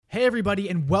Hey everybody,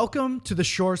 and welcome to the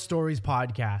Shore Stories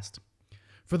podcast.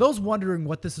 For those wondering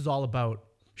what this is all about,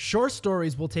 Shore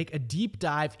Stories will take a deep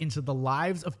dive into the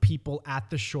lives of people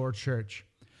at the Shore Church.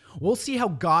 We'll see how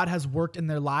God has worked in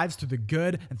their lives through the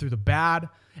good and through the bad,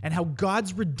 and how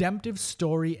God's redemptive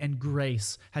story and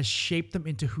grace has shaped them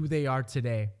into who they are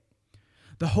today.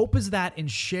 The hope is that in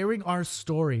sharing our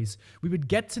stories, we would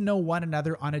get to know one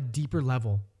another on a deeper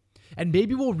level. And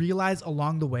maybe we'll realize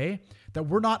along the way that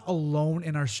we're not alone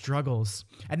in our struggles,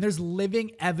 and there's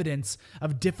living evidence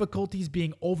of difficulties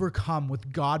being overcome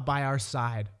with God by our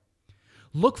side.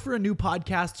 Look for a new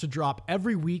podcast to drop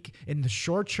every week in the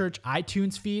Shore Church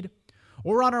iTunes feed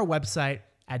or on our website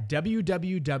at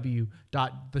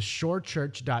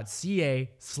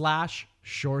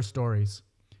www.theshorechurch.ca/Shore Stories.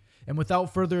 And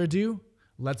without further ado,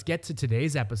 let's get to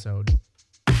today's episode.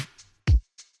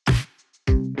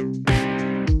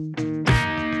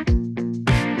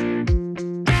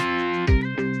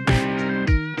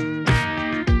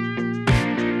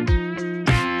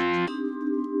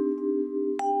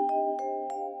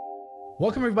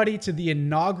 Welcome, everybody, to the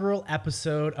inaugural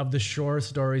episode of the Shore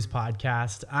Stories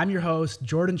podcast. I'm your host,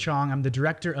 Jordan Chong. I'm the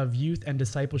Director of Youth and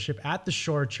Discipleship at the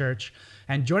Shore Church.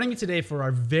 And joining me today for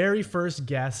our very first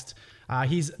guest,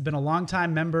 he's been a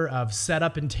longtime member of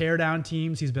setup and teardown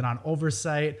teams. He's been on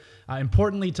oversight.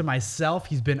 Importantly to myself,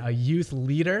 he's been a youth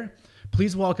leader.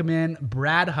 Please welcome in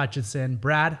Brad Hutchison.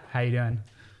 Brad, how you doing?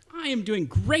 I am doing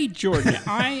great, Jordan.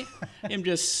 I am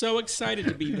just so excited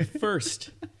to be the first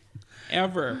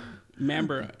ever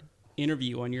member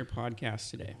interview on your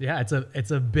podcast today. Yeah, it's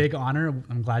a big honor.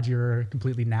 I'm glad you were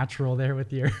completely natural there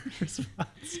with your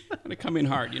response. I'm gonna come in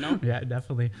hard, you know? Yeah,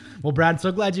 definitely. Well, Brad,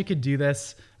 so glad you could do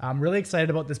this. I'm really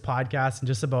excited about this podcast and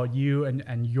just about you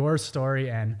and your story.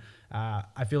 And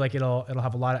I feel like it'll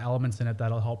have a lot of elements in it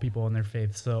that'll help people in their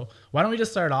faith. So why don't we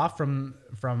just start off from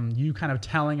you kind of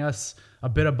telling us a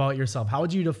bit about yourself? How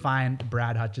would you define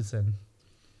Brad Hutchison?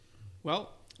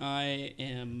 Well, I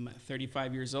am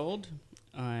 35 years old.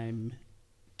 I'm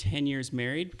 10 years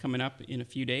married, coming up in a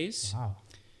few days. Wow.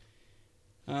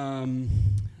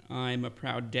 I'm a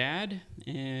proud dad,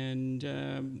 and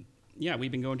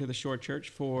we've been going to the Shore Church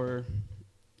for,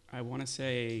 I want to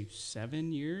say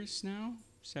 7 years now,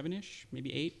 7-ish,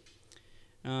 maybe 8.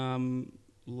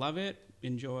 Love it,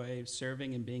 enjoy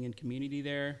serving and being in community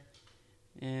there.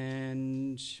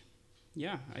 And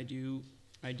yeah, I do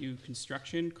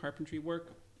construction, carpentry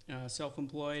work.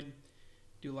 Self-employed,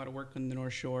 do a lot of work on the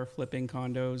North Shore, flipping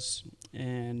condos,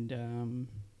 and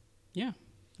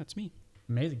that's me.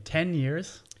 Amazing. 10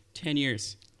 years? 10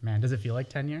 years. Man, does it feel like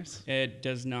 10 years? It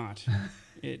does not.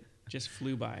 It just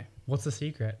flew by. What's the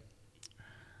secret?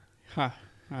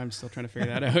 I'm still trying to figure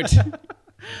that out.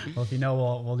 Well, if you know,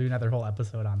 we'll do another whole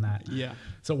episode on that. Yeah.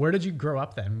 So where did you grow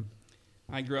up then?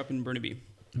 I grew up in Burnaby.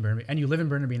 Burnaby. And you live in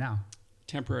Burnaby now?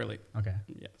 Temporarily. Okay.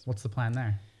 Yes. What's the plan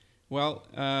there? Well,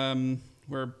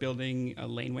 we're building a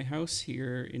laneway house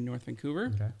here in North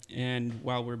Vancouver. Okay. And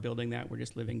while we're building that, we're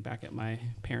just living back at my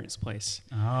parents' place.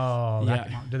 Oh, yeah.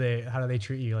 How do they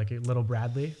treat you? Like a little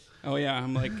Bradley? Oh yeah,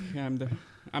 I'm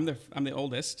the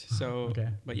oldest. So, okay.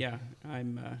 But yeah,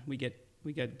 we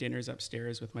get dinners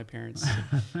upstairs with my parents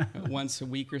once a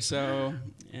week or so,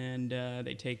 and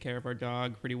they take care of our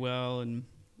dog pretty well and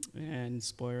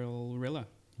spoil Rilla.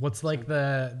 What's like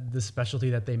the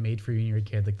specialty that they made for you and your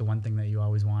kid? Like the one thing that you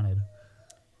always wanted?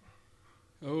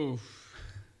 Oh,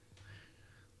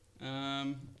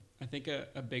 I think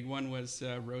a big one was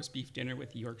roast beef dinner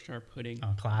with Yorkshire pudding.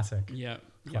 Oh, classic. Yeah,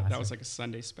 Classic. Yeah, that was like a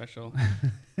Sunday special.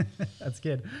 That's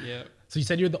good. Yeah. So you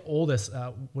said you're the oldest.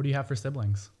 What do you have for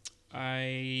siblings?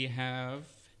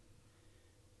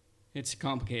 It's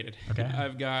complicated. Okay.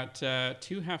 I've got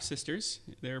 2 half sisters.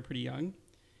 They're pretty young.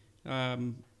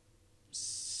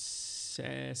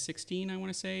 16, I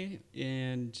want to say,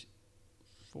 and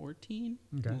 14.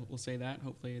 Okay. We'll say that.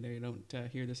 Hopefully they don't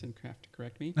hear this and have to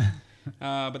correct me.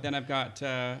 But then I've got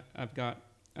a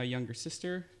younger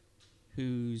sister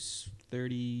who's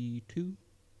 32,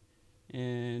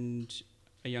 and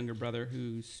a younger brother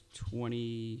who's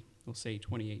 20. We'll say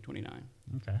 28, 29.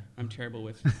 Okay. I'm terrible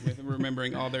with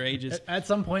remembering all their ages. At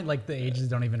some point, like the ages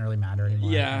don't even really matter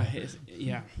anymore. Yeah,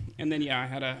 yeah. And then I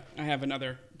have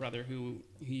another brother who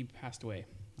he passed away.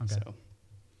 Okay. So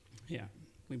yeah,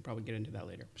 we can probably get into that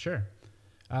later. Sure.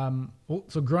 Well,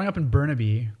 so growing up in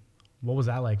Burnaby, what was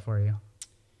that like for you?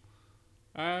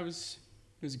 It was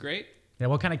great. Yeah.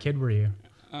 What kind of kid were you?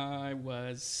 I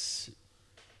was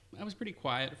pretty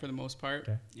quiet for the most part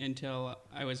until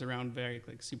I was around very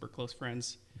super close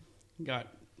friends. Got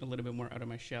a little bit more out of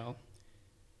my shell.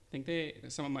 I think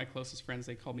some of my closest friends,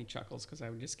 they called me Chuckles because I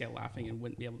would just get laughing and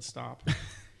wouldn't be able to stop.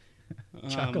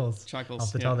 Chuckles. Chuckles. I'll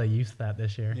have to tell the youth that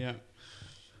this year.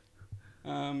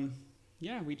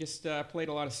 Yeah. We just played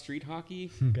a lot of street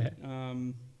hockey. Okay.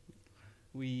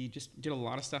 We just did a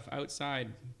lot of stuff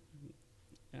outside.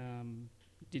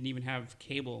 Didn't even have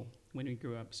cable when we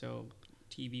grew up, so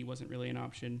TV wasn't really an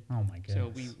option. Oh my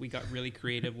goodness. So we got really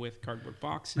creative with cardboard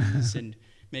boxes and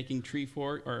making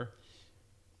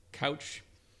couch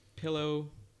pillow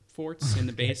forts in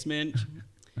the basement.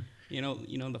 You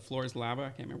know the floor is lava. I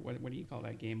can't remember what do you call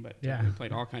that game, but yeah, we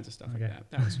played all kinds of stuff like that.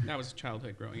 That was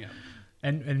childhood growing up.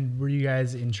 And were you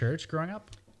guys in church growing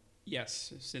up?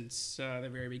 Yes, since the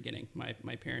very beginning.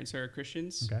 My parents are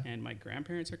Christians, and my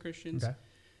grandparents are Christians. Okay.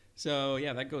 So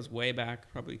yeah, that goes way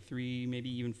back, probably 3, maybe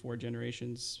even 4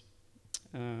 generations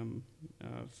of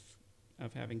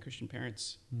having Christian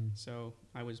parents. So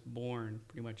I was born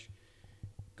pretty much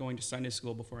going to Sunday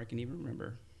school before I can even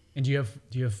remember. And do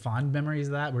you have fond memories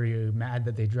of that? Were you mad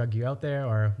that they drug you out there,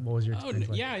 or what was your experience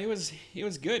like? Yeah, it was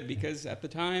good because at the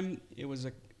time it was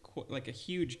a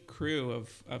huge crew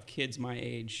of kids my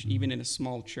age, even in a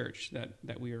small church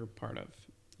that we were part of.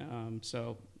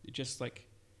 So it just like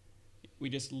we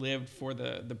just lived for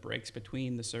the breaks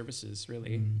between the services,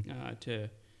 really, to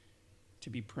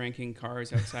be pranking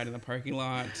cars outside in the parking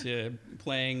lot, to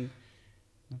playing,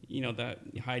 the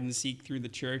hide and seek through the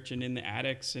church and in the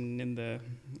attics and in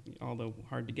all the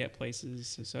hard to get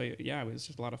places. So yeah, it was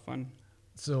just a lot of fun.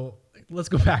 So let's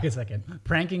go back a second.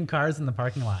 Pranking cars in the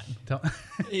parking lot.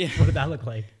 Yeah. What did that look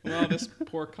like? Well, this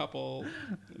poor couple,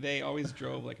 they always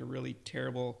drove like a really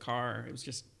terrible car. It was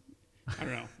just, I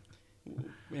don't know.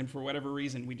 And for whatever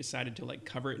reason, we decided to like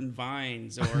cover it in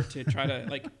vines or to try to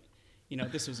like,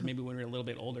 this was maybe when we were a little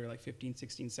bit older, like 15,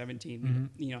 16, 17,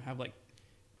 have like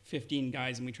 15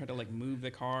 guys and we tried to like move the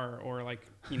car or like,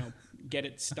 get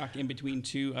it stuck in between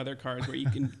 2 other cars where you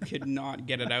could not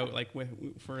get it out, like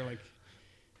for like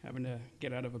having to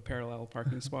get out of a parallel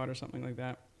parking spot or something like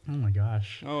that. Oh my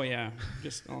gosh. Oh yeah.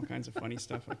 Just all kinds of funny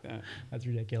stuff like that. That's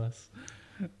ridiculous.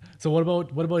 So what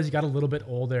about as you got a little bit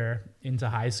older into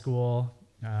high school?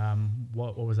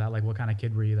 What was that like? What kind of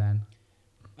kid were you then?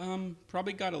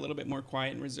 Probably got a little bit more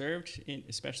quiet and reserved,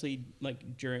 especially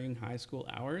like during high school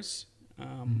hours.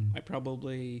 I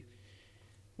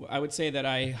would say that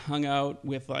I hung out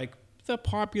with like the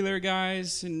popular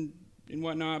guys and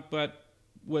whatnot, but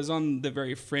was on the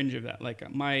very fringe of that.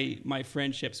 Like my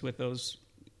friendships with those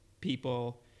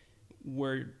people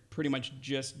were pretty much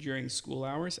just during school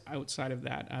hours. Outside of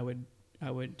that, I would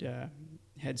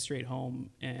head straight home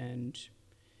and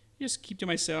just keep to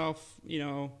myself.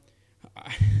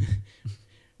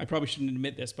 I probably shouldn't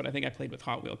admit this, but I think I played with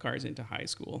Hot Wheel cars into high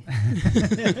school.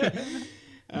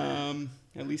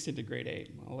 At least into grade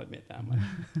 8. I'll admit that much.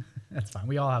 That's fine.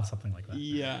 We all have something like that.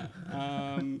 Yeah.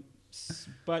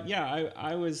 But yeah,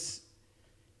 I was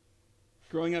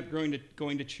growing up,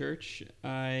 going to church.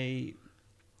 I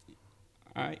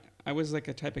was like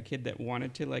a type of kid that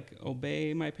wanted to like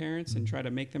obey my parents and try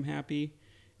to make them happy,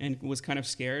 and was kind of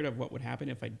scared of what would happen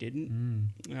if I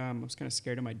didn't. I was kind of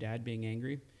scared of my dad being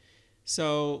angry.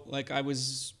 So like I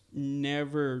was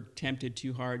never tempted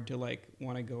too hard to like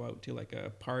want to go out to like a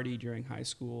party during high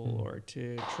school or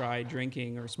to try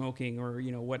drinking or smoking or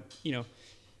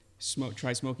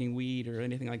try smoking weed or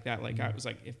anything like that. Like I was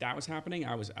like, if that was happening,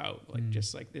 I was out. Like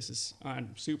just like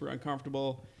I'm super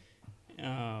uncomfortable.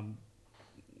 I'm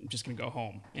just gonna go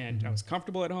home. And I was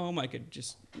comfortable at home. I could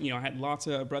just I had lots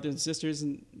of brothers and sisters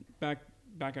and back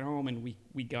at home, and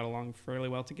we got along fairly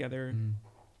well together.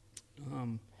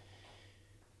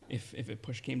 If it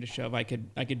push came to shove, I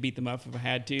could beat them up if I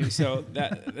had to. So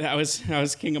I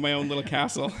was king of my own little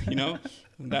castle,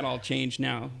 That all changed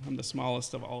now. I'm the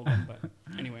smallest of all of them, but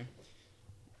anyway,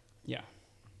 yeah,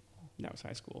 that was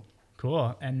high school.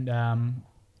 Cool. And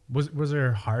was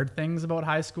there hard things about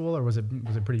high school, or was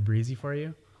it pretty breezy for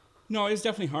you? No, it was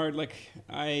definitely hard. Like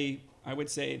I would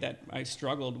say that I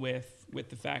struggled with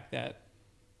the fact that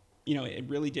it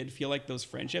really did feel like those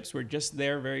friendships were just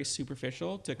there, very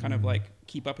superficial, to kind of like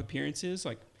keep up appearances.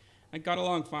 Like I got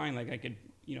along fine. Like I could,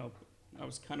 I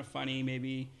was kind of funny,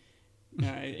 maybe,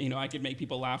 I could make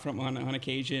people laugh on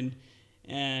occasion,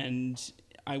 and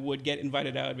I would get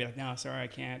invited out. I'd be like, no, sorry, I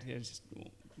can't.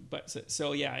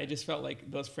 So yeah, I just felt like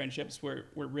those friendships were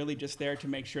really just there to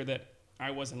make sure that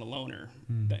I wasn't a loner.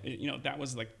 That, that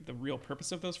was like the real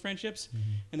purpose of those friendships.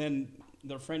 And then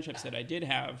the friendships that I did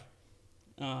have,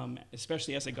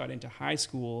 especially as I got into high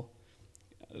school,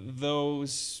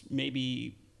 those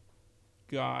maybe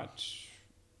got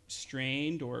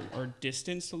strained or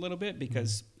distanced a little bit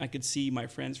because I could see my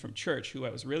friends from church who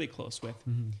I was really close with.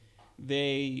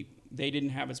 They didn't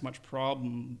have as much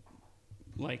problem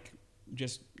like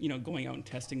just, going out and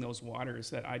testing those waters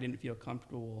that I didn't feel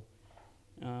comfortable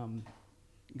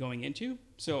going into.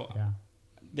 So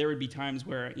there would be times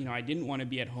where, I didn't want to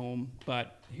be at home,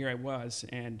 but here I was,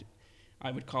 and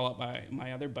I would call up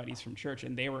my other buddies from church,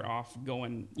 and they were off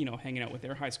going, hanging out with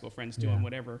their high school friends, doing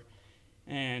whatever.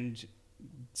 And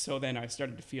so then I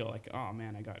started to feel like, oh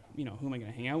man, I got, who am I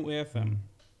going to hang out with? I'm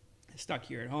stuck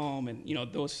here at home. And,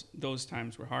 those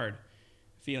times were hard,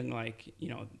 feeling like,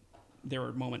 there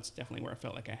were moments definitely where I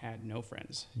felt like I had no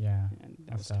friends. Yeah. And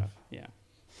that was tough. Yeah.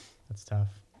 That's tough.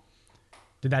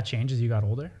 Did that change as you got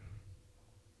older?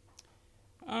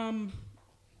 I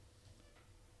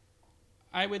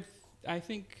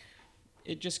think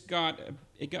it got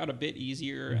a bit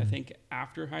easier, I think,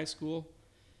 after high school,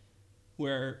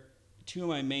 where two of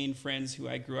my main friends who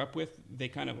I grew up with, they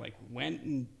kind of like went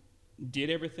and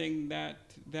did everything that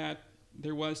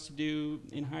there was to do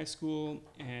in high school,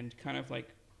 and kind of like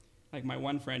my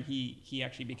one friend, he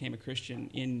actually became a Christian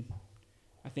in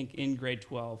grade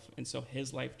 12, and so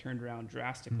his life turned around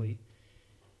drastically.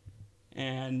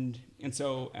 And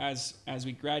so as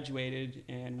we graduated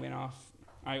and went off,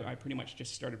 I pretty much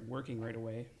just started working right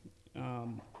away.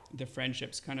 The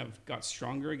friendships kind of got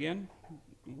stronger again,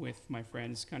 with my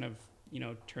friends kind of,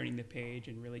 turning the page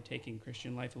and really taking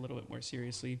Christian life a little bit more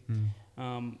seriously.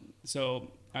 So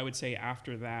I would say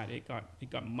after that, it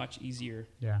got much easier.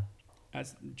 Yeah.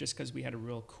 Just because we had a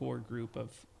real core group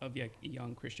of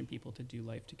young Christian people to do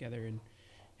life together and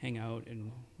hang out,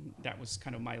 and that was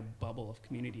kind of my bubble of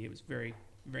community. It was very,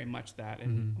 very much that,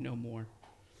 and no more.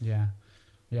 Yeah,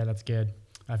 that's good.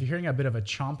 If you're hearing a bit of a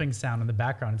chomping sound in the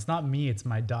background, it's not me, it's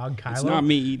my dog Kylo. It's not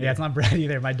me either. Yeah, it's not Brad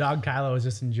either. My dog Kylo is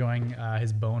just enjoying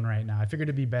his bone right now. I figured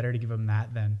it'd be better to give him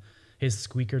that than his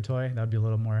squeaker toy. That would be a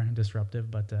little more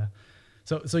disruptive. But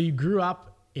so you grew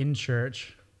up in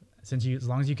church as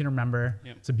long as you can remember.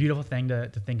 Yep. It's a beautiful thing to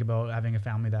think about, having a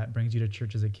family that brings you to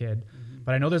church as a kid.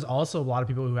 But I know there's also a lot of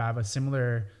people who have a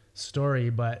similar story,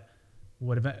 but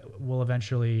will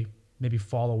eventually maybe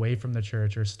fall away from the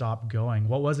church or stop going.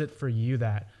 What was it for you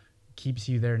that keeps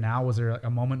you there now? Was there a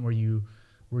moment where you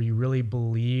really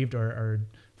believed or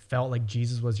felt like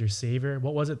Jesus was your savior?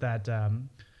 What was it that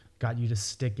got you to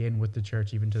stick in with the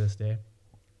church even to this day?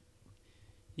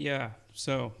 Yeah,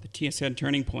 so the TSN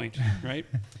turning point, right?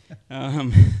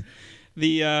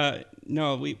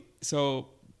 So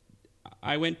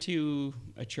I went to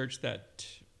a church that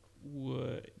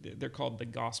they're called the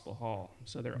Gospel Hall.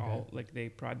 So they're all like, they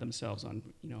pride themselves on,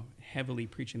 heavily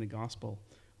preaching the gospel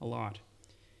a lot.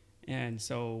 And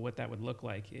so what that would look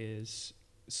like is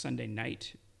Sunday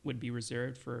night would be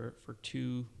reserved for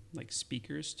two like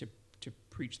speakers to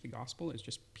preach the gospel. It's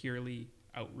just purely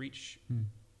outreach.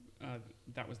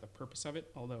 That was the purpose of it,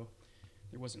 although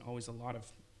there wasn't always a lot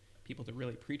of people to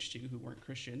really preach to who weren't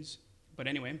Christians. But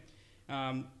anyway,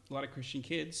 a lot of Christian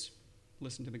kids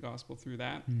listen to the gospel through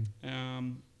that.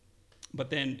 But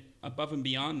then above and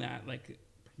beyond that, like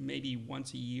maybe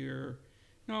once a year,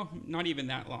 no, not even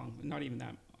that long, not even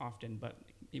that often, but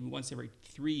maybe once every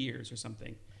 3 years or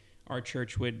something, our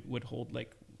church would hold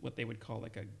like what they would call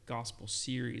like a gospel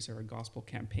series or a gospel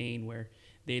campaign, where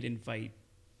they'd invite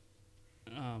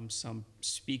some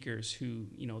speakers who,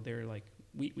 they're like,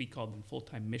 we called them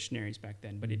full-time missionaries back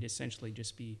then, but it'd essentially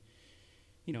just be,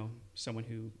 someone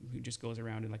who just goes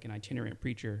around and like an itinerant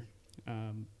preacher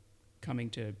coming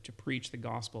to preach the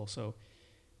gospel. So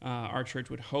our church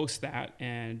would host that,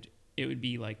 and it would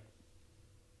be like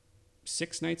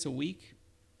 6 nights a week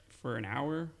for an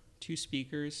hour, 2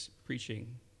 speakers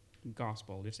preaching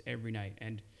gospel just every night.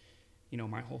 And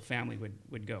my whole family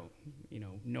would go,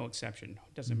 no exception.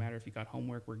 Doesn't matter if you got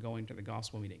homework, we're going to the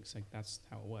gospel meetings. Like, that's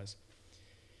how it was.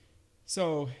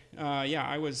 So,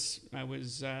 I was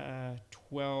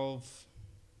 12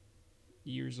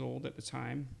 years old at the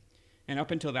time. And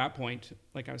up until that point,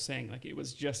 like I was saying, like it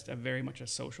was just very much a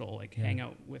social, like hang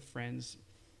out with friends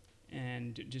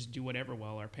and just do whatever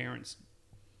while our parents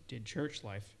did church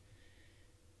life.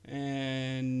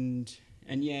 And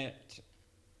yet,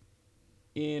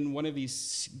 in one of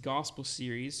these gospel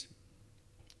series,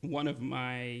 one of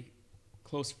my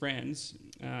close friends,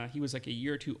 he was like a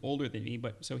year or two older than me,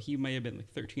 but so he may have been like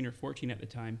 13 or 14 at the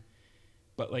time,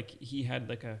 but like he had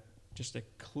like just a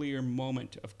clear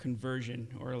moment of conversion,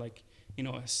 or like,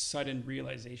 a sudden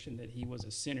realization that he was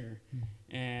a sinner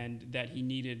and that he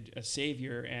needed a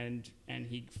savior, and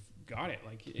he got it.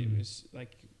 Like it was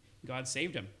like God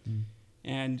saved him.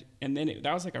 And then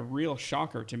that was like a real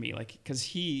shocker to me, like, cause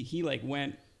he like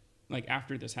went like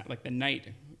after this, like the night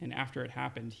and after it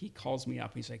happened, he calls me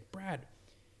up. He's like, Brad,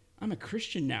 I'm a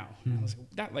Christian now. And I was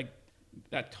like,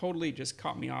 that totally just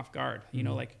caught me off guard.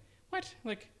 Like, what?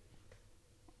 Like,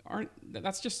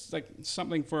 that's just like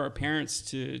something for our parents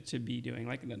to be doing.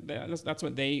 Like that's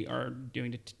what they are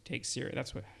doing to take serious.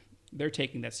 That's what they're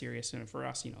taking that serious. And for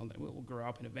us, that we'll grow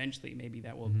up and eventually maybe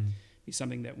that will be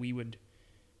something that we would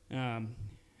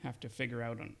have to figure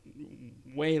out on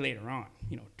way later on.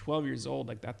 12 years old,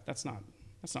 like that's not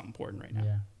important right now.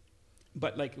 Yeah.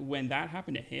 But like when that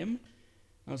happened to him,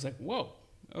 I was like, whoa,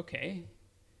 okay.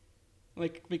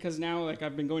 Like, because now, like,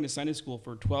 I've been going to Sunday school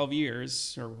for 12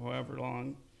 years or however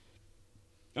long.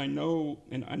 I know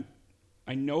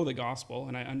the gospel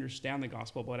and I understand the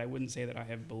gospel, but I wouldn't say that I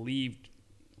have believed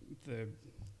the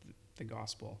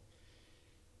gospel.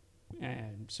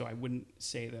 And so I wouldn't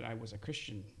say that I was a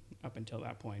Christian up until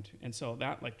that point. And so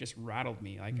that like just rattled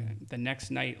me. Like the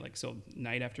next night, like, so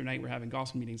night after night, we're having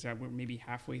gospel meetings. We're maybe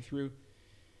halfway through.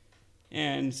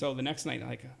 And so the next night,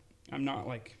 like, I'm not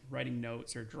like writing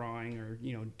notes or drawing or,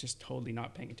 just totally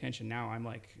not paying attention. Now I'm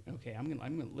like, okay,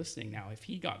 I'm listening now. If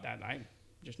he got that,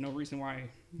 there's no reason why,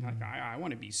 like, I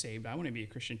want to be saved. I want to be a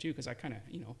Christian too. Cause I kind of,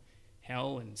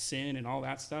 hell and sin and all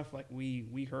that stuff. Like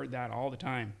we heard that all the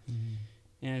time.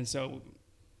 And so,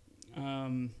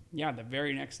 the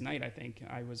very next night, I think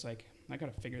I was like, I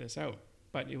got to figure this out.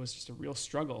 But it was just a real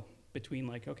struggle between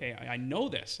like, okay, I know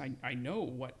this. I know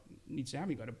what needs to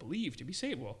happen. You got to believe to be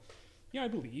saved. Well, yeah, I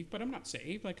believe, but I'm not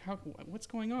saved. Like, what's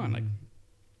going on? Like,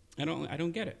 I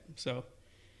don't get it. So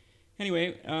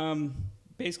anyway,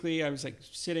 basically I was like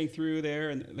sitting through there,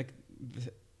 and like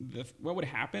what would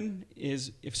happen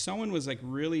is if someone was like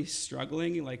really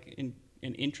struggling, like and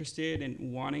interested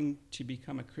and wanting to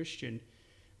become a Christian,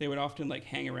 they would often like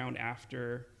hang around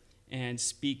after and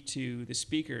speak to the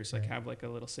speakers, like have like a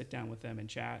little sit down with them and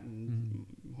chat, and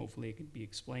hopefully it could be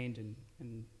explained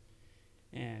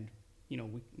and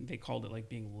they called it like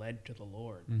being led to the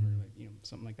Lord, or like,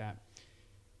 something like that.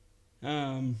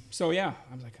 So yeah,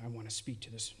 I was like, I want to speak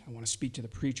to this. I want to speak to the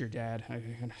preacher, Dad.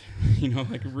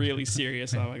 Like really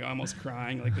serious. I'm like almost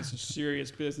crying. Like, this is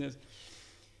serious business.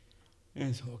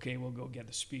 And so, okay, we'll go get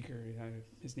the speaker.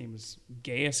 His name was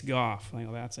Gaius Goff. Like,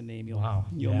 that's a name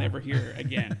you'll never hear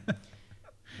again.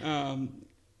 I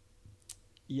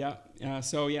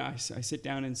sit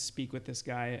down and speak with this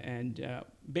guy, and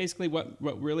basically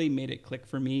what really made it click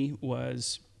for me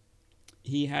was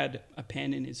he had a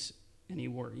pen in his, and he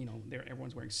wore,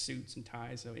 everyone's wearing suits and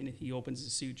ties, so he opens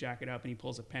his suit jacket up and he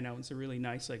pulls a pen out. It's a really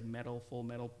nice, like, full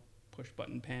metal push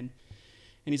button pen.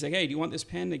 And he's like, hey, do you want this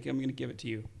pen? Like, I'm going to give it to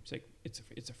you. It's like,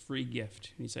 it's a free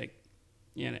gift. And he's like,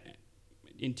 yeah,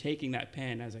 in taking that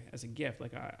pen as a gift,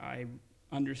 like I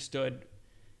understood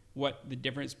what the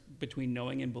difference between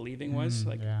knowing and believing was.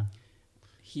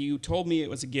 He told me it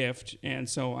was a gift, and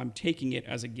so I'm taking it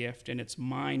as a gift, and it's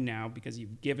mine now because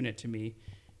you've given it to me.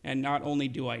 And not only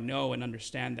do I know and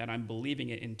understand that, I'm believing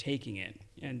it and taking it.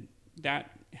 And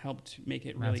that helped make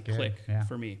it really click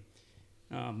for me.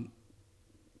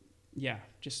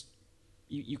 Just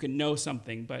you can know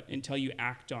something, but until you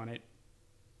act on it,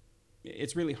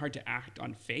 it's really hard to act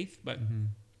on faith. But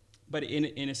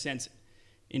in a sense,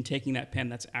 in taking that pen,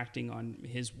 that's acting on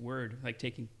His word, like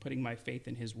putting my faith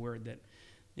in His word, that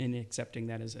and accepting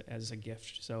that as a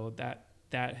gift. So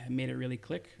that made it really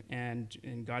click, and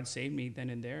God saved me then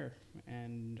and there,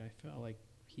 and I felt like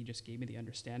He just gave me the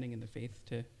understanding and the faith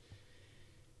to,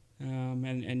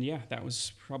 that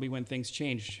was probably when things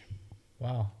changed.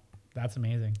 Wow, that's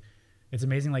amazing. It's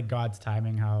amazing, like, God's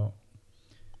timing, how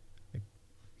like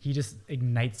He just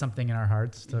ignites something in our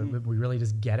hearts to we really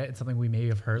just get it. It's something we may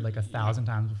have heard like 1,000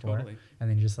 times before, and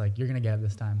then you're just like, you're gonna get it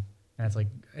this time. And it's like,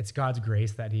 it's God's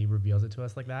grace that He reveals it to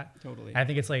us like that. Totally. And I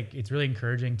think it's like, it's really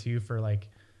encouraging too for, like,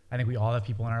 I think we all have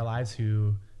people in our lives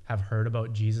who have heard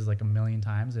about Jesus like 1,000,000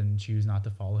 times and choose not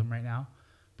to follow Him right now.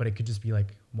 But it could just be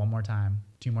like one more time,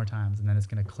 2 more times, and then it's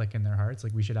going to click in their hearts.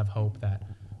 Like, we should have hope that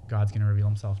God's going to reveal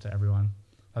Himself to everyone.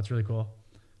 That's really cool.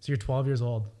 So you're 12 years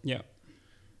old. Yeah.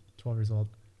 12 years old.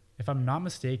 If I'm not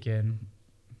mistaken,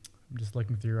 I'm just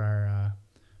looking through our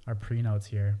pre-notes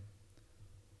here.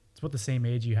 It's about the same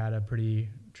age you had a pretty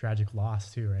tragic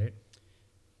loss too, right?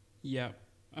 Yeah.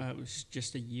 It was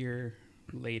just a year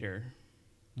later.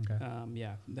 Okay.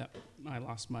 That I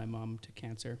lost my mom to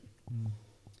cancer.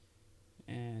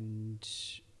 And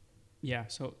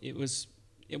so it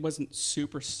wasn't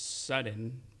super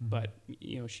sudden, but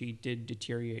she did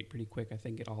deteriorate pretty quick. I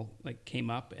think it all like came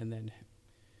up, and then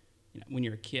when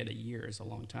you're a kid, a year is a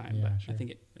long time. Yeah, but sure. I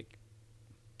think it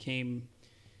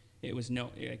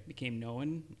became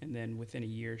known, and then within a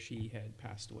year she had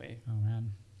passed away. Oh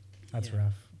man, that's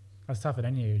rough. That's tough at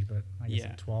any age, but I guess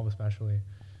at 12 especially.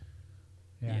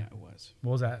 Yeah, it was.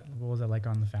 What was that like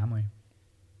on the family?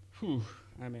 Whew.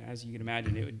 I mean, as you can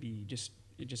imagine,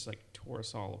 it it just like tore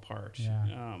us all apart.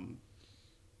 Yeah.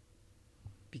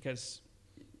 Because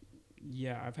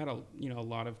I've had a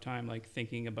lot of time like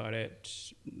thinking about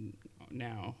it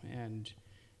now and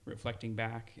reflecting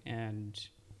back, and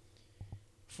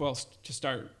to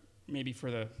start maybe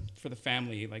for the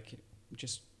family, like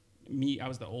just me, I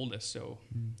was the oldest, so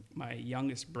my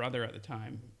youngest brother at the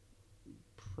time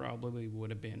probably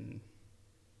would have been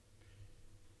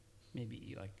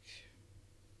maybe like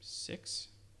 6,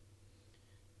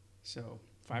 so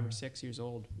 5 or 6 years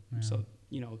old. Yeah. So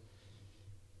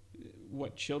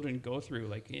what children go through,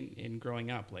 like in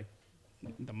growing up, like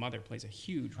the mother plays a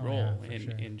huge role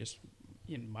in just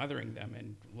in mothering them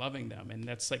and loving them, and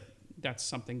that's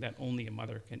something that only a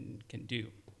mother can do.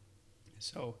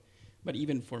 So, but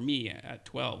even for me at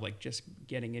 12, like just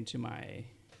getting into my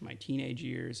teenage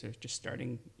years, or just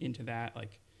starting into that,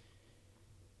 like,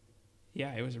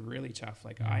 yeah, it was really tough.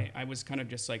 Like I was kind of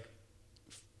just like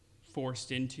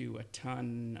forced into a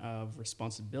ton of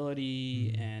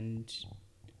responsibility, and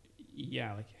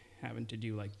like having to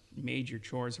do like major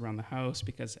chores around the house,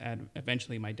 because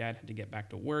eventually my dad had to get back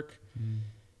to work.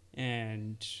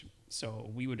 And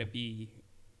so we would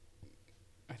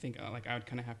I think like I would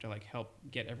kind of have to like help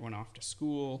get everyone off to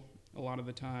school a lot of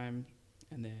the time,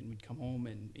 and then we'd come home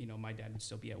and my dad would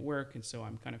still be at work, and so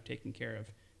I'm kind of taking care of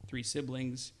 3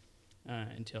 siblings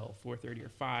until 4:30 or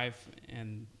 5,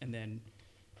 and then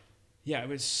it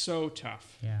was so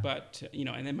tough. Yeah. But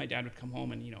and then my dad would come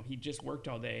home, and he just worked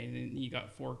all day, and then you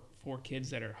got four kids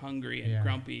that are hungry and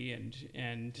grumpy,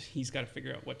 and he's got to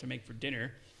figure out what to make for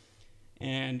dinner.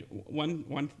 And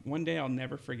one day I'll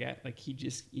never forget, like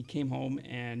he came home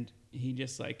and he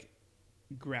just like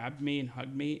grabbed me and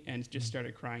hugged me and just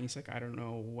started crying. He's like, I don't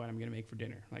know what I'm gonna make for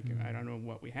dinner. Like I don't know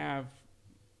what we have.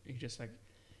 He just like,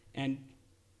 and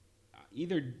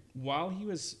either while he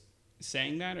was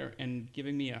saying that and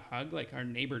giving me a hug, like our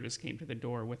neighbor just came to the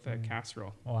door with a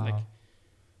casserole. Wow. Like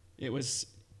it was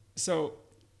so,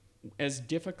 as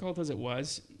difficult as it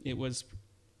was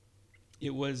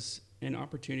an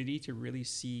opportunity to really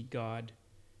see God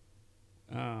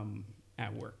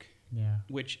at work. Yeah.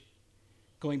 Which,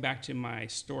 going back to my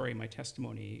story, my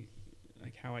testimony,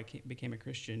 like how I became a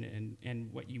Christian,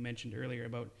 and what you mentioned earlier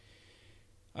about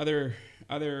other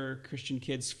Christian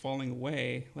kids falling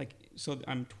away, like, so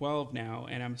I'm 12 now,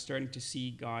 and I'm starting to see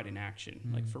God in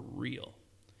action, like for real.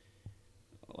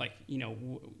 Like,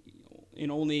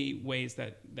 in only ways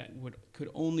that could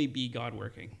only be God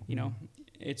working,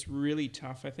 It's really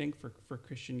tough, I think, for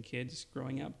Christian kids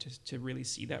growing up to really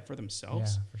see that for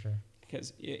themselves. Yeah, for sure.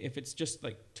 Because if it's just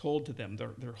like told to them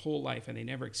their whole life and they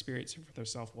never experience it for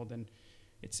themselves, well, then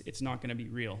it's not going to be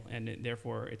real, and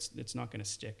therefore it's not going to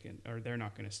stick, or they're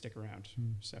not going to stick around.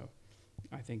 So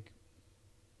I think,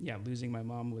 losing my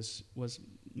mom was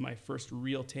my first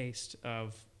real taste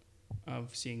of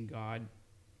seeing God,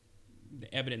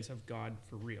 the evidence of God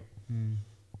for real.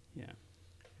 Yeah.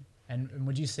 And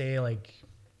would you say, like,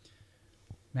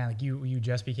 man, like you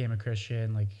just became a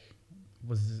Christian, like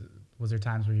was there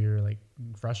times where you were like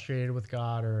frustrated with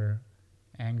God or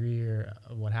angry, or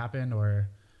what happened, or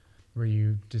did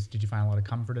you find a lot of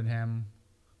comfort in him?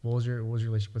 What was your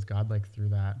relationship with God like through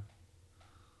that?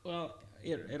 Well,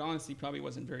 it honestly probably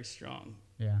wasn't very strong.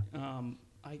 Yeah.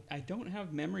 I don't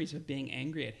have memories of being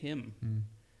angry at him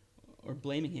or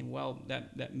blaming him. Well,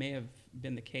 that may have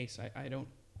been the case. I don't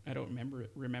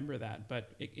remember that,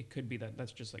 but it could be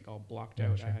that's just like all blocked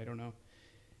out. Sure. I don't know.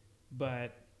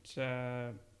 But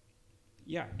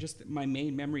just my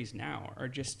main memories now are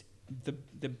just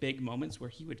the big moments where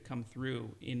he would come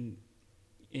through in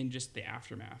just the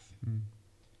aftermath.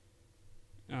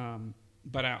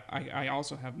 But I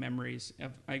also have memories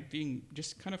of being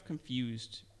just kind of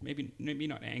confused, maybe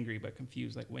not angry, but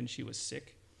confused, like when she was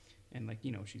sick, and like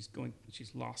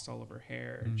she's lost all of her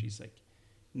hair, and she's like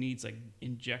needs like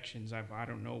injections of I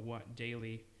don't know what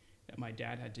daily that my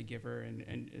dad had to give her,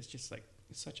 and it's just like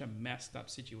it's such a messed up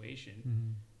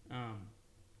situation.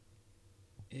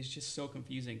 It's just so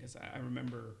confusing, because I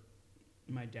remember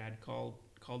my dad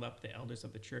called up the elders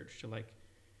of the church to like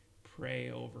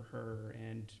pray over her,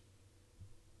 and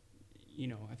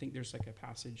I think there's like a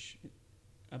passage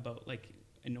about like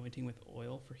anointing with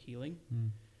oil for healing.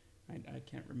 I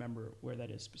can't remember where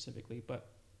that is specifically, but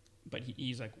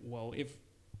he's like, well, if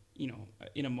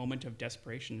in a moment of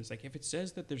desperation, it's like, if it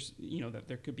says that there's that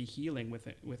there could be healing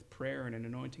with prayer and an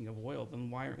anointing of oil,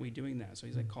 then why aren't we doing that? So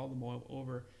he's like, call them all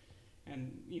over,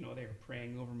 and they were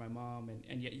praying over my mom,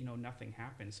 and yet nothing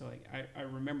happened. So like I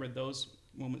remember those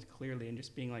moments clearly, and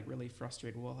just being like really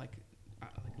frustrated. Well, like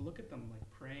look at them like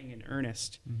praying in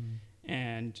earnest,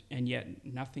 and yet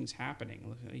nothing's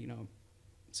happening.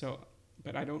 So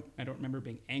but I don't remember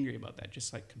being angry about that.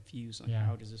 Just like confused, like Yeah.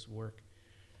 how does this work?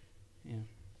 Yeah.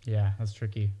 Yeah, that's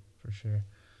tricky for sure.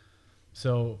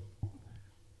 So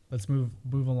let's move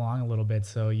along a little bit.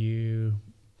 So you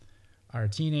are a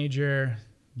teenager,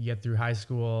 you get through high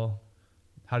school.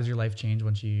 How does your life change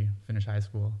once you finish high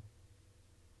school?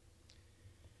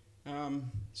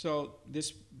 So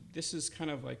this is kind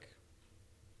of like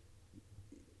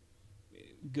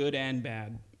good and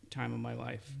bad time of my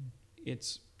life.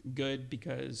 It's good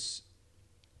because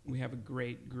we have a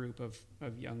great group of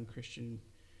young Christian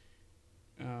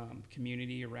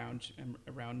community around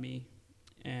me,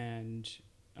 and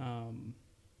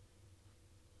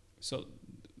so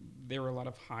there were a lot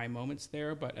of high moments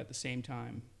there. But at the same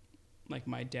time, like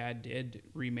my dad did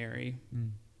remarry,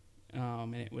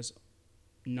 and it was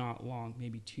not long,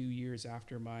 maybe 2 years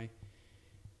after my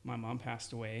mom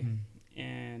passed away.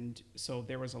 And so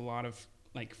there was a lot of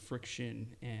like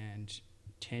friction and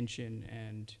tension,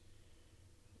 and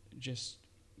just,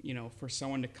 you know, for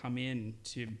someone to come in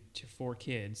to 4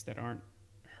 kids that aren't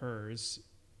hers,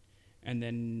 and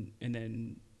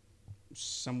then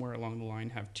somewhere along the line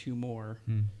have 2 more.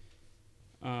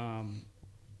 I'm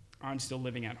still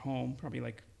living at home, probably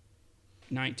like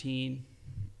 19,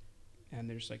 and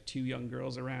there's like 2 young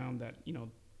girls around that, you know,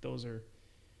 those are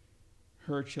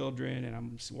her children, and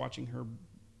I'm just watching her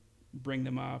bring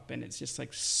them up, and it's just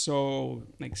like so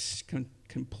like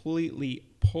completely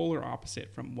polar opposite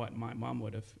from what my mom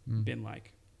would have been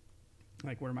like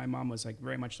where my mom was like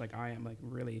very much like I am, like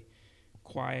really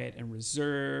quiet and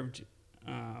reserved,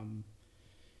 and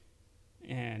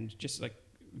just like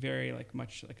very like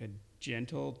much like a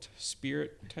gentle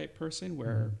spirit type person,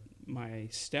 where my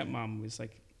stepmom was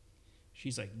like,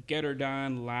 she's like, get her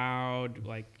done, loud,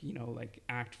 like, you know, like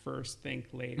act first, think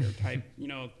later type, you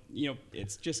know,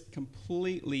 it's just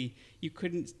completely, you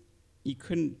couldn't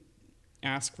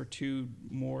ask for 2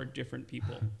 more different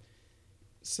people.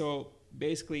 So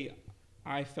basically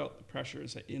I felt the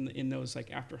pressures in those,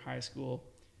 like after high school,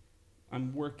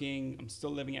 I'm working, I'm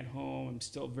still living at home, I'm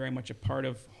still very much a part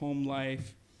of home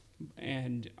life,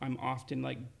 and I'm often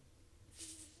like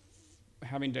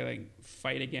having to like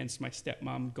fight against my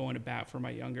stepmom, going to bat for my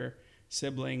younger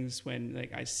siblings when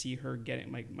like I see her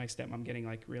getting my stepmom getting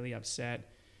like really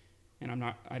upset, and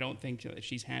I don't think that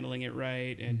she's handling it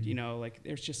right, and you know, like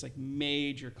there's just like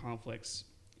major conflicts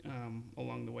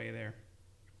along the way there.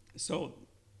 So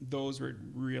those were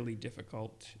really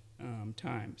difficult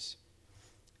times.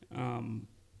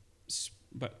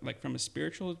 But like from a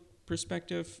spiritual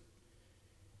perspective,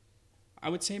 I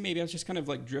would say maybe I was just kind of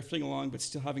like drifting along, but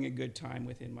still having a good time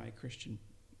within my Christian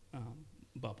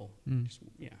bubble.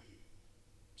 Yeah.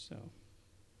 So.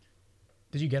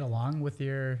 Did you get along with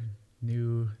your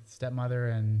new stepmother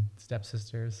and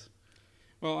stepsisters?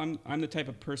 Well, I'm the type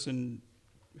of person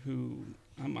who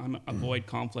I'm avoid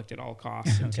conflict at all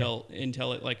costs until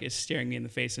it like is staring me in the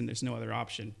face and there's no other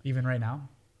option. Even right now,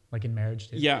 like in marriage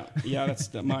too? Yeah,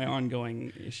 that's my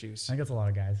ongoing issues. I think that's a lot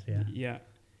of guys. Yeah. Yeah.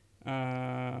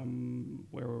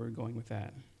 Where were we going with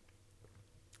that?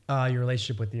 Your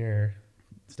relationship with your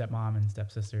stepmom and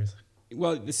stepsisters.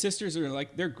 Well, the sisters are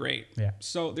like, they're great. Yeah.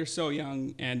 So they're so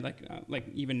young, and like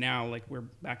even now, like we're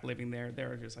back living there,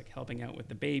 they're just like helping out with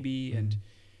the baby, and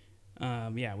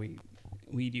yeah,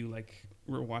 we do like,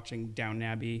 we're watching Downton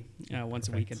Abbey once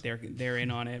a week, and they're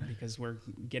in on it because we're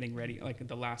getting ready. Like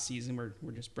the last season,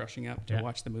 we're just brushing up to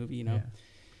watch the movie, you know.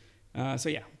 Yeah. So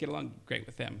yeah, get along great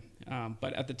with them.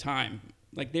 But at the time,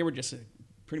 like they were just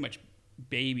pretty much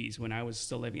babies when I was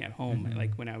still living at home,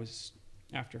 like when I was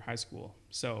after high school.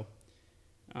 So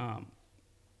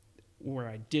where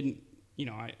I didn't, you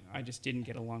know, I just didn't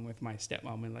get along with my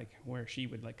stepmom, and like where she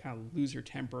would like kind of lose her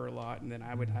temper a lot, and then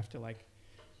I would have to like,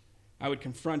 I would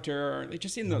confront her, like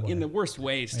just in the worst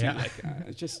ways too. Like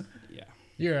it's just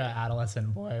You're an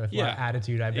adolescent boy with a lot of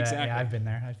attitude. I bet. Exactly. Yeah, I've been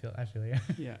there. I feel you.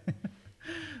 Yeah.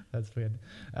 That's good.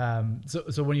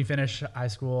 So when you finish high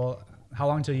school, how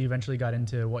long till you eventually got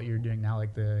into what you're doing now,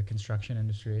 like the construction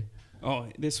industry? Oh,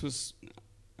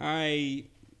 I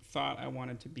thought I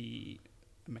wanted to be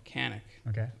a mechanic.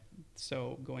 Okay.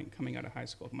 So coming out of high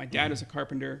school, my dad was a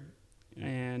carpenter,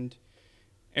 and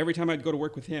every time I'd go to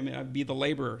work with him, I'd be the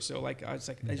laborer. So like I was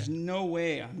like, there's no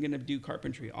way I'm gonna do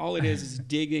carpentry. All it is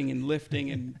digging and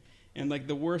lifting and like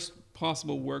the worst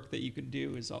possible work that you could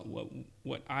do is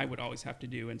what I would always have to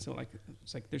do. And so like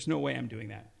it's like there's no way I'm doing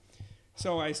that.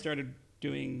 So I started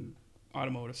doing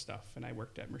automotive stuff, and I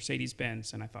worked at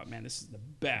Mercedes-Benz, and I thought, man, this is the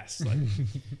best. Like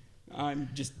I'm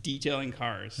just detailing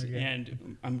cars,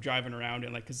 and I'm driving around,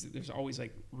 and like because there's always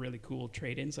like really cool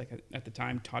trade-ins. Like at the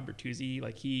time, Todd Bertuzzi,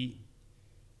 like he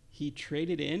he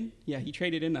traded in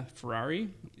a Ferrari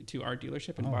to our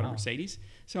dealership and bought a Mercedes.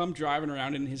 So I'm driving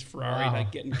around in his Ferrari,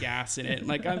 like getting gas in it. And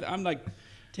like, I'm like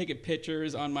taking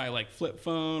pictures on my like flip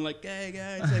phone, like, hey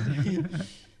guys, like,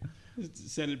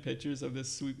 sending pictures of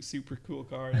this super cool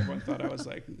car. And everyone thought I was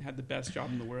like, had the best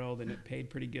job in the world and it paid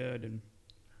pretty good. And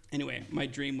anyway, my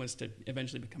dream was to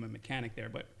eventually become a mechanic there.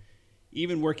 But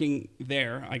even working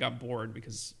there, I got bored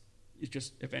because it's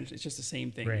just the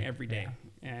same thing every day.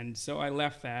 Yeah. And so I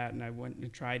left that and I went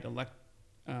and tried to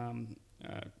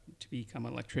become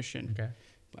an electrician. Okay.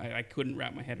 I couldn't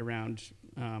wrap my head around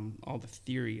all the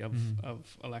theory of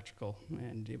electrical,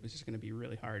 and it was just going to be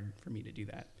really hard for me to do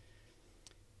that.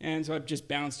 And so I've just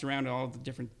bounced around all the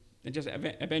different, and just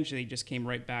eventually just came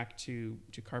right back to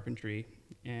carpentry.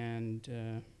 And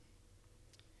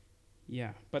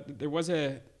but there was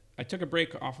I took a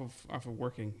break off of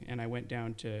working, and I went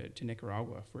down to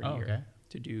Nicaragua for a year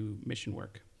to do mission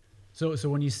work. So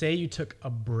when you say you took a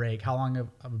break, how long of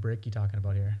a break are you talking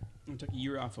about here? I took a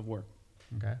year off of work.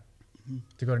 Okay. Mm-hmm.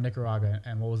 To go to Nicaragua,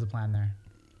 and what was the plan there?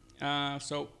 A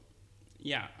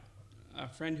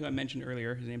friend who I mentioned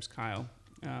earlier, his name's Kyle.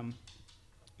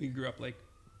 We grew up like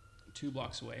 2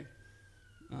 blocks away.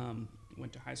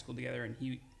 Went to high school together, and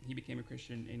he became a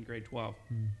Christian in grade 12.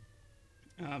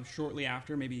 Shortly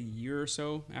after, maybe a year or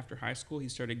so after high school, he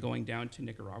started going down to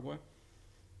Nicaragua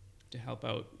to help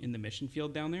out in the mission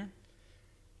field down there.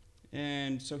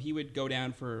 And so he would go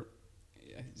down for,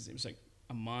 it was like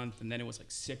a month, and then it was like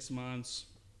 6 months,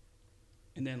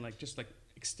 and then like just like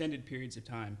extended periods of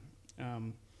time.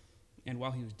 And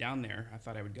while he was down there, I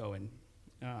thought I would go and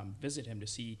visit him to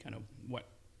see kind of what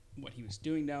he was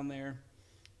doing down there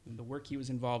and the work he was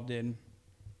involved in.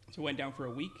 So I went down for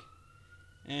a week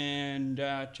and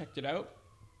checked it out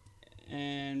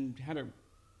and had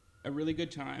a really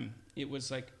good time. It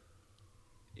was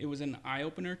an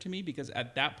eye-opener to me, because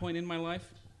at that point in my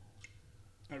life,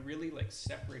 I really like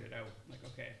separated out, like,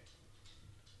 okay,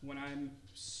 when I'm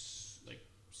like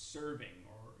serving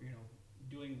or, you know,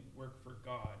 doing work for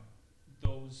God,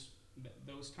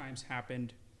 those times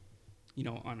happened, you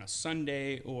know, on a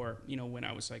Sunday, or, you know, when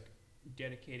I was like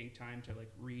dedicating time to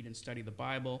like read and study the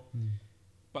Bible.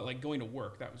 But like going to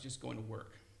work, that was just going to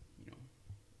work, you know.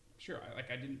 Sure,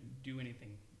 I didn't do anything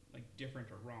like different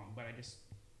or wrong, but I just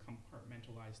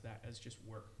compartmentalized that as just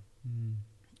work.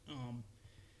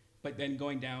 But then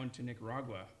going down to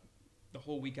Nicaragua, the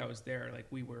whole week I was there, like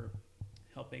we were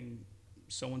helping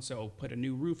so-and-so put a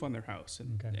new roof on their house,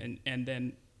 and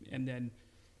then,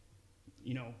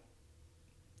 you know,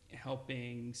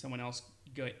 helping someone else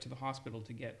get to the hospital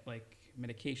to get like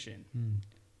medication.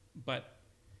 But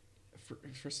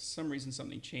for some reason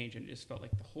something changed, and it just felt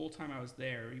like the whole time I was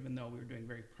there, even though we were doing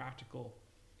very practical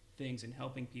things and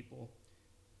helping people,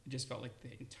 it just felt like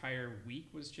the entire week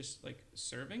was just like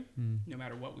serving, no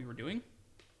matter what we were doing,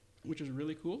 which was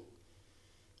really cool.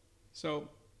 So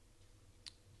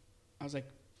I was like,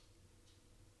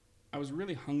 I was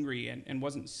really hungry and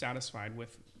wasn't satisfied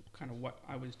with kind of what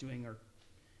I was doing or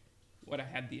what I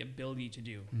had the ability to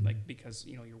do. Like, because,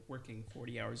 you know, you're working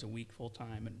 40 hours a week full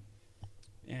time,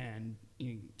 and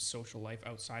you know, social life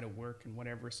outside of work and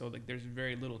whatever. So like there's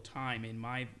very little time in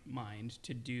my mind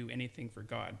to do anything for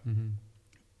God.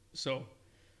 So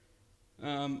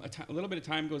a little bit of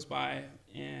time goes by,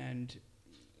 and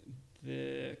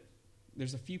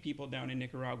there's a few people down in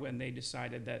Nicaragua, and they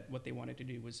decided that what they wanted to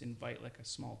do was invite like a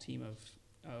small team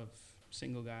of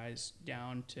single guys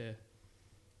down to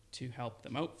help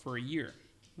them out for a year.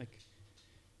 Like,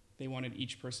 they wanted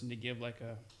each person to give like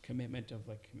a commitment of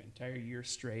like an entire year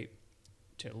straight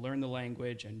to learn the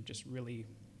language, and just really,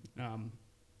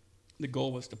 the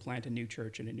goal was to plant a new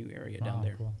church in a new area down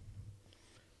there. Cool.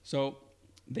 So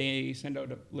they send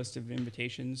out a list of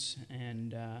invitations,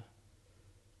 and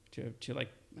to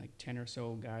like 10 or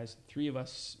so guys. 3 of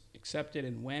us accepted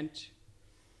and went.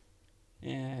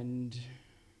 And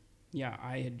yeah,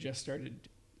 I had just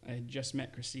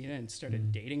met Christina and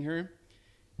started dating her,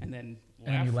 and then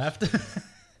left. And you left?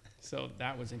 So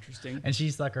that was interesting. And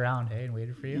she stuck around, hey, and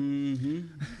waited for you?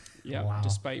 Yeah, wow.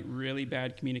 Despite really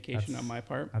bad communication on my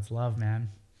part. That's love, man.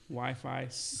 Wi-Fi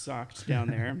sucked down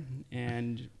there,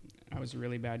 and I was a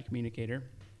really bad communicator.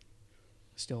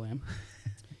 Still am.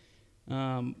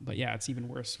 But yeah, it's even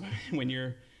worse when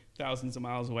you're thousands of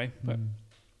miles away. But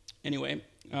anyway,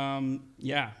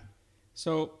 yeah.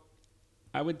 So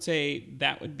I would say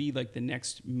that would be like the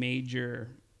next major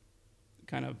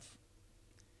kind of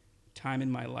time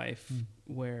in my life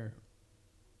where,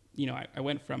 you know, I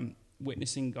went from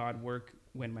witnessing God work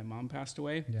when my mom passed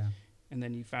away. Yeah. And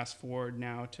then you fast forward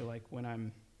now to like when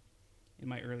I'm in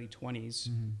my early 20s,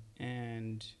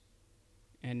 and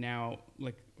and now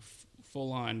like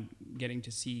full on getting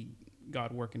to see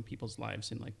God work in people's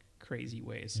lives in like crazy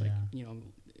ways. Like, you know,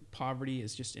 poverty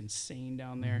is just insane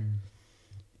down there.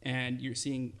 And you're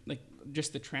seeing like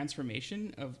just the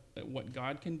transformation of what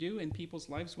God can do in people's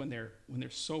lives when they're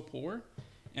so poor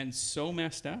and so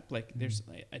messed up. Like there's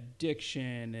like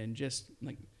addiction and just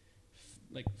like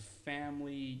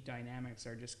family dynamics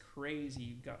are just crazy.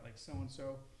 You've got like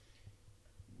so-and-so,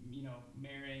 you know,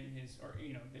 marrying or,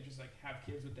 you know, they just like have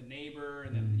kids with the neighbor,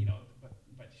 and then, you know, but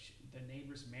the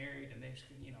neighbor's married, and they,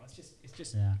 you know, it's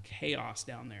just chaos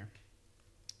down there.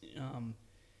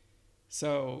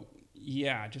 So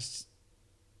yeah, just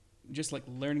like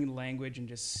learning the language and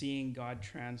just seeing God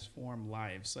transform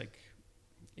lives. Like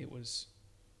it was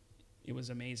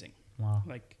amazing. Wow.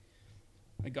 Like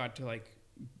I got to like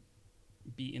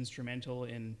be instrumental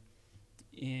in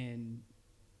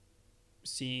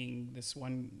seeing this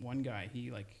one guy.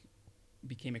 He like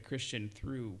became a Christian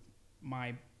through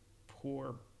my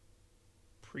poor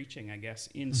preaching, I guess,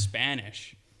 in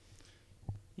Spanish,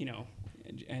 you know,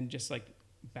 and just like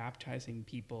baptizing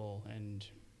people, and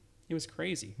it was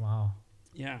crazy. Wow.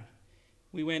 Yeah.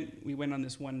 We went on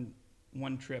this one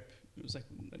trip. It was like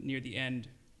near the end.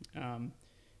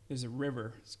 There's a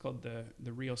river. It's called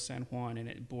the Rio San Juan, and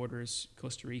it borders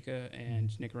Costa Rica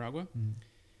and Nicaragua.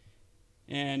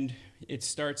 And it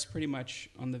starts pretty much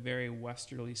on the very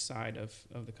westerly side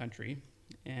of the country.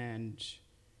 And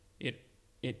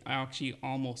it actually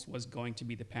almost was going to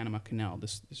be the Panama Canal,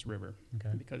 this river,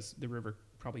 because the river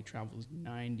probably travels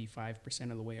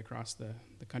 95% of the way across the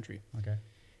country. Okay.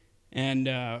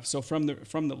 And so from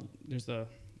the there's a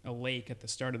lake at the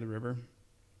start of the river,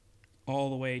 all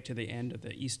the way to the end of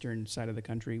the eastern side of the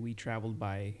country, we traveled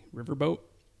by riverboat.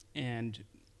 And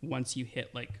once you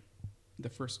hit like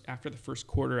after the first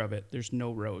quarter of it, there's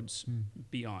no roads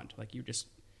beyond. Like you're just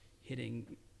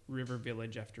hitting river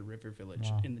village after river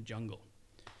village in the jungle.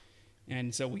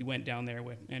 And so we went down there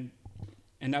and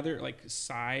another like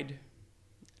side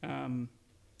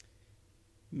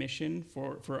mission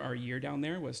for our year down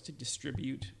there was to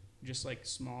distribute just like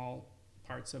small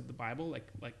parts of the Bible,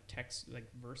 like text, like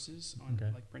verses on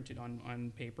like printed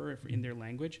on paper in their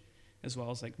language, as well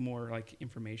as like more like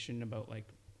information about like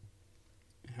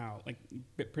how like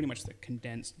pretty much the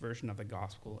condensed version of the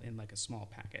gospel in like a small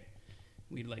packet.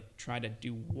 We'd like try to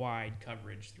do wide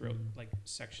coverage throughout like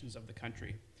sections of the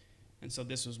country. And so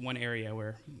this was one area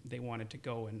where they wanted to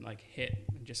go and like hit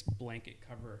and just blanket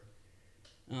cover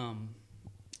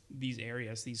these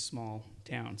areas, these small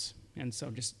towns. And so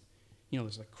just, you know,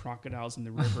 there's like crocodiles in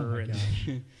the river,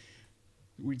 and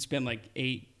we'd spend like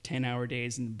 8-10 hour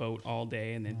days in the boat all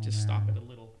day, and then stop at a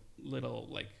little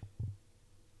like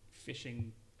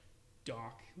fishing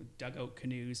dock with dugout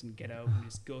canoes and get out and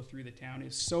just go through the town. It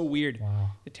was so weird.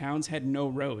 Wow. The towns had no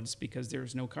roads because there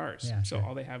was no cars. Yeah, so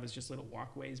all they have is just little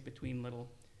walkways between little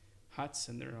huts,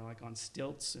 and they're like on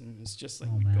stilts, and it's just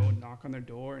like we'd go and knock on their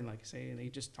door and like say, and they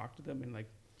just talk to them and like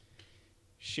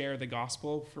share the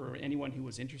gospel for anyone who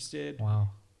was interested. Wow.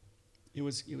 It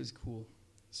was cool.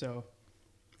 So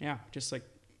yeah, just like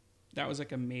that was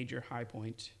like a major high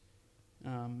point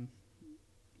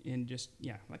in just,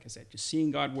 like I said, just seeing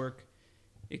God work,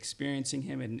 experiencing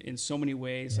him in so many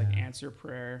ways, like answer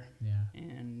prayer.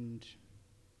 And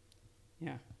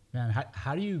man,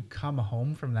 how do you come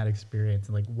home from that experience?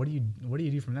 Like, what do you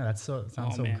do from there? It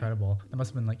sounds so incredible. That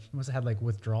must have been like, you must have had like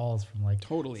withdrawals from like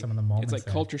some of the moments. It's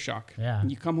like culture shock. Yeah.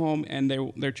 And you come home and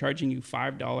they're charging you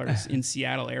 $5 in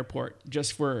Seattle airport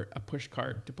just for a push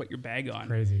cart to put your bag on.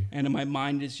 Crazy. And my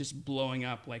mind is just blowing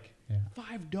up. Like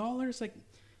 $5? Like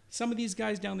some of these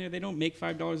guys down there, they don't make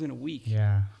 $5 in a week.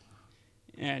 Yeah.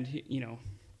 And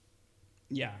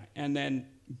and then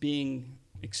being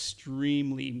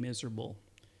extremely miserable,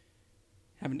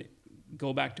 having to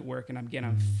go back to work, and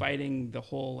I'm fighting the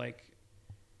whole like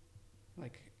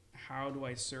how do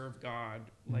I serve God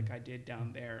like I did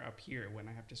down there up here when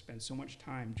I have to spend so much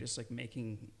time just like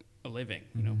making a living,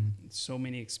 you know, so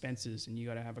many expenses, and you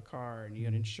got to have a car, and you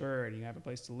got to insure, and you have a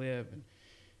place to live, and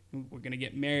we're going to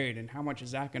get married, and how much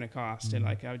is that going to cost? And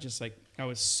like I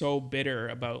was so bitter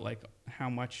about like how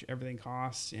much everything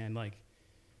costs, and like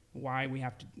why we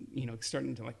have to, you know,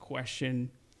 starting to like question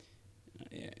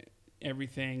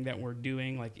everything that we're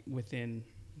doing like within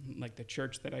like the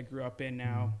church that I grew up in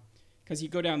now. Because you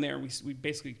go down there, we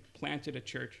basically planted a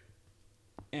church,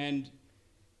 and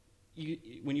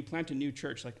when you plant a new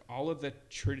church, like all of the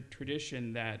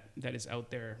tradition that is out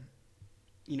there,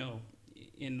 you know,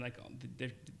 in like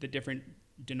the different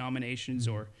denominations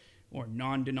or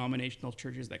non-denominational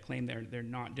churches that claim they're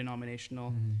not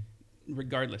denominational,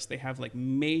 regardless, they have like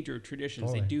major traditions.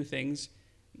 Totally. They do things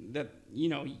that,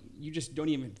 you just don't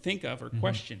even think of or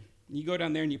question. You go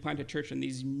down there and you plant a church, and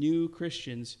these new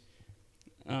Christians,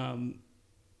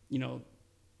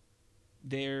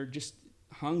 they're just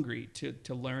hungry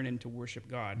to learn and to worship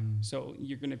God. So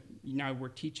now we're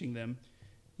teaching them,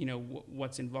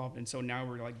 what's involved. And so now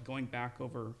we're like going back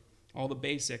over all the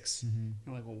basics and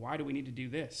like, well, why do we need to do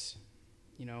this?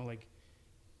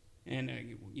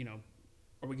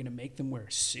 Are we going to make them wear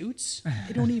suits?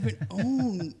 They don't even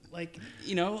own,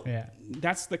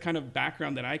 that's the kind of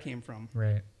background that I came from.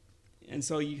 Right. And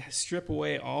so you strip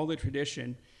away all the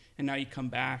tradition, and now you come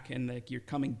back and like you're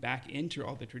coming back into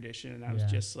all the tradition, and I was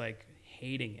just like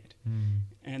hating it.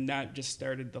 And that just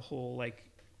started the whole like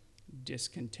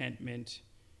discontentment.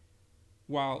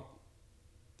 While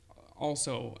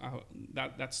also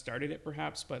that started it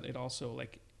perhaps, but it also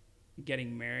like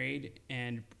getting married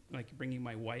and like bringing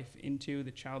my wife into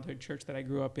the childhood church that I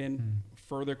grew up in,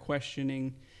 further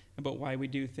questioning about why we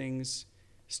do things,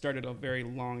 started a very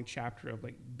long chapter of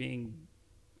like being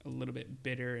a little bit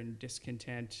bitter and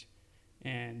discontent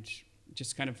and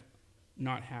just kind of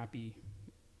not happy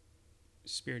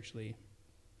spiritually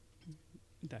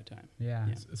at that time. Yeah.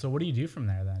 So what do you do from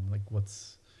there then? Like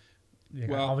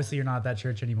well, obviously you're not at that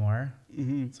church anymore.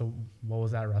 So what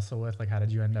was that wrestle with? Like, how did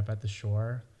you end up at the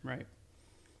Shore? Right.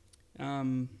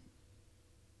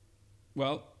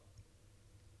 Well,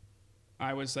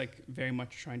 I was like very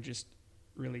much trying to just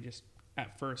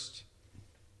at first,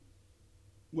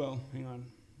 well, hang on.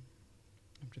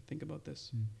 I have to think about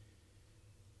this.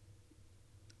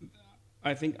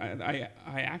 I think I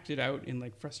acted out in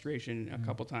like frustration a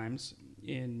couple times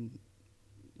in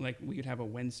like we would have a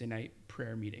Wednesday night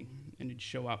prayer meeting and it'd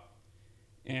show up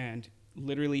and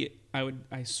literally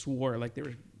I swore like there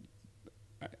were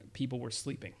people were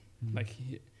sleeping. Like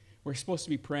we're supposed to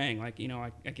be praying. Like,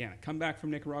 again, I come back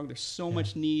from Nicaragua. There's so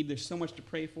much need. There's so much to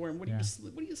pray for. And what are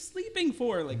you sleeping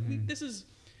for? Like this is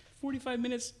 45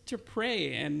 minutes to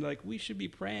pray. And like, we should be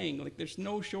praying. Like there's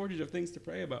no shortage of things to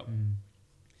pray about.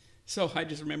 So I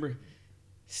just remember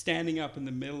standing up in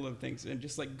the middle of things and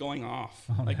just like going off,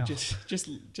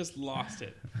 just lost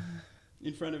it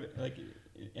in front of like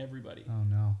everybody. Oh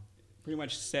no. Pretty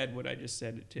much said what I just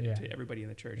said to everybody in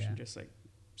the church and just like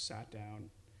sat down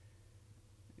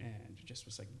and just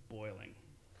was like boiling.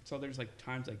 So there's like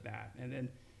times like that. And then,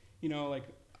 like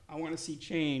I want to see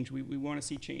change. We want to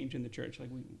see change in the church. Like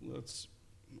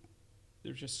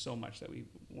there's just so much that we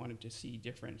wanted to see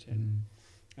different. And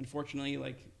unfortunately,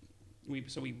 like we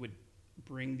would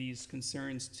bring these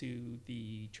concerns to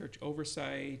the church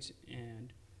oversight,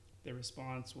 and the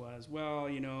response was, well,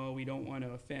 we don't want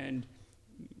to offend,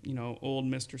 old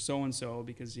Mr. So-and-so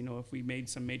because, if we made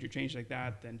some major change like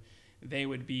that, then they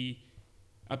would be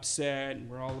upset, and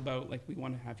we're all about like we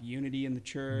want to have unity in the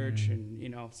church,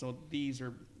 and so these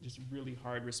are just really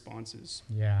hard responses.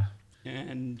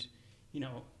 And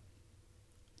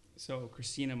so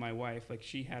Christina, my wife, like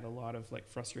she had a lot of like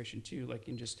frustration too, like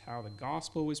in just how the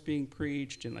gospel was being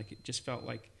preached, and like it just felt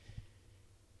like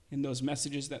in those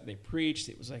messages that they preached,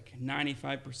 it was like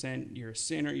 95% you're a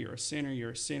sinner, you're a sinner,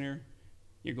 you're a sinner,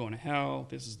 you're going to hell,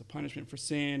 this is the punishment for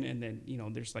sin. And then,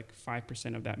 there's like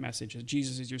 5% of that message is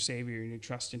Jesus is your savior and you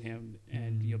trust in him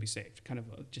and you'll be saved, kind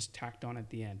of just tacked on at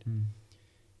the end.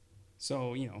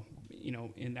 So,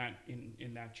 in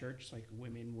that church, like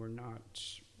women were not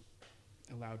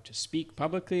allowed to speak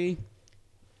publicly.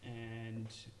 And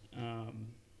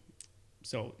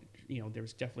so, there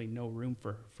was definitely no room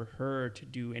for her to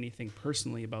do anything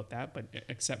personally about that, but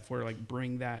except for like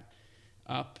bring that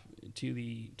up to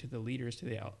the leaders, to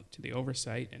the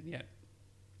oversight, and yet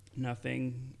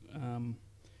nothing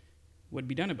would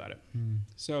be done about it.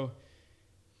 So,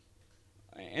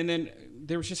 and then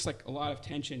there was just like a lot of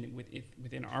tension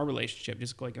within our relationship,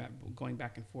 just going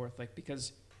back and forth, like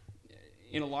because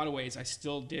in a lot of ways I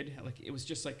still did like it was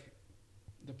just like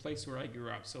the place where I grew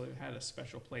up, so it had a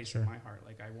special place in my heart.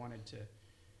 Like I wanted to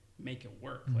make it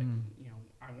work. Like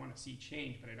I want to see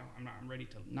change, but I'm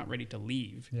not ready to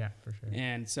leave. Yeah, for sure.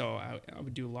 And so I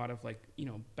would do a lot of like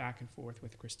back and forth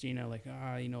with Christina, like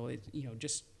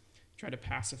just try to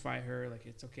pacify her, like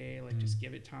it's okay, like just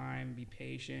give it time, be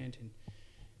patient.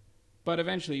 But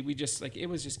eventually we just like it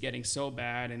was just getting so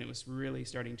bad, and it was really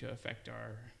starting to affect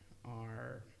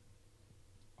our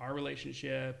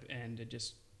relationship, and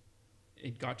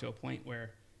it got to a point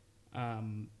where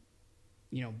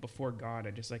before God,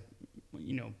 I just like,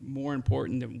 more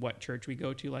important than what church we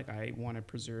go to, like I want to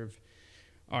preserve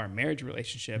our marriage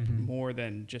relationship more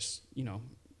than just,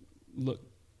 look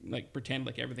like pretend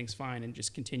like everything's fine and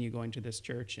just continue going to this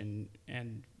church and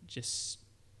just,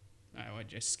 I was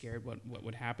just scared what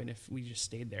would happen if we just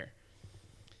stayed there.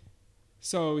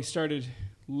 So we started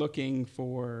looking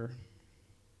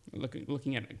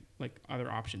at like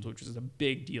other options, which was a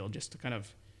big deal just to kind of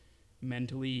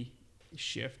mentally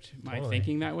shift my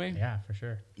thinking that way. Yeah, for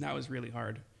sure. That was really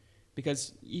hard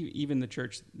because even the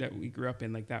church that we grew up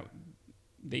in, like that,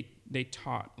 they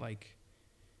taught like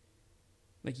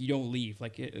you don't leave,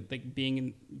 like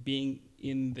being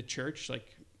in the church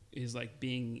like is like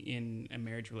being in a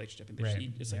marriage relationship, and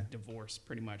it's like divorce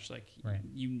pretty much, like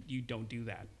you don't do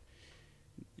that.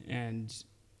 And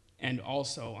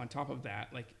also on top of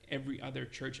that, like every other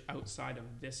church outside of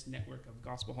this network of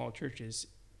Gospel Hall churches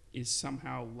is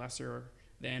somehow lesser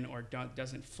than or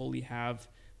doesn't fully have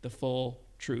the full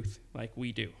truth like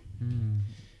we do.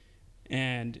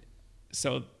 And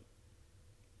so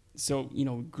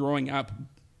growing up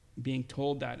being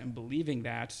told that and believing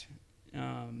that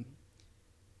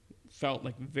felt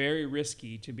like very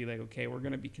risky to be like, okay, we're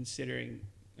going to be considering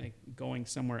like going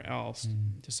somewhere else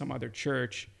to some other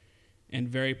church, and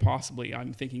very possibly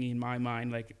I'm thinking in my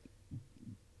mind like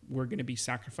we're going to be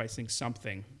sacrificing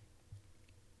something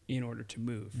in order to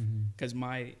move, because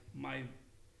my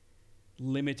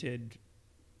limited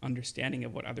understanding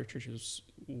of what other churches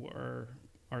are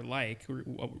like, or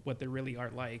what they really are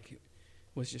like,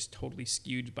 was just totally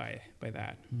skewed by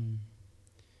that.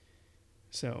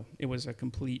 So it was a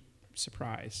complete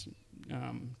surprise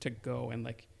to go, and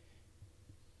like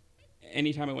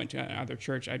anytime I went to another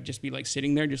church, I'd just be like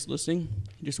sitting there, just listening,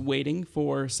 just waiting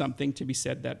for something to be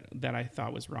said that I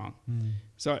thought was wrong.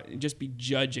 So I'd just be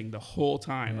judging the whole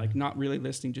time, like not really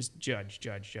listening, just judge.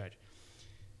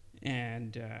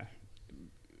 And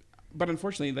but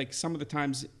unfortunately, like some of the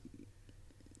times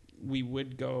we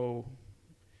would go,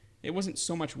 it wasn't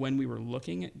so much when we were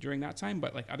looking at during that time,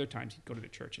 but like other times you'd go to the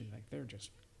church and like they're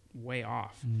just way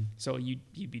off. So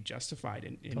you'd be justified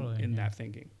in that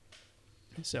thinking.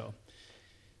 So,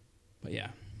 but yeah,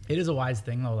 it is a wise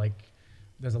thing though. Like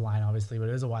there's a line obviously, but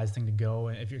it is a wise thing to go,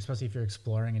 and especially if you're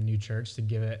exploring a new church, to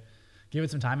give it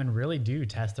some time and really do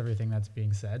test everything that's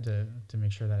being said to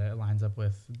make sure that it lines up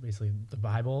with basically the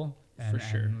Bible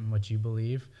and what you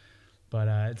believe. But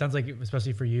it sounds like,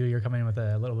 especially for you, you're coming in with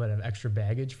a little bit of extra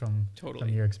baggage from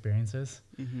your experiences.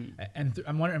 And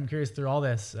I'm curious, through all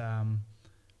this,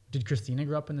 did Christina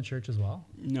grow up in the church as well?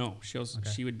 No,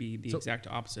 she would be the exact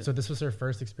opposite. So this was her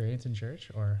first experience in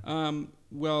church, or?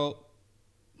 Well,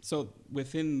 so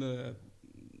within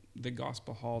the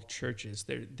Gospel Hall churches,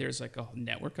 there's like a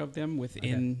network of them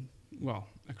within, well,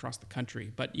 across the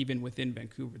country, but even within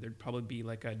Vancouver, there'd probably be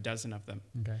like a dozen of them.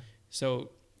 Okay.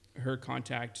 So her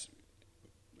contact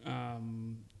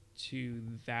to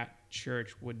that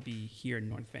church would be here in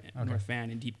North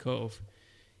Van in Deep Cove,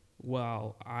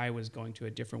 while I was going to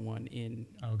a different one in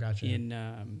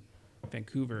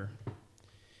Vancouver.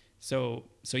 So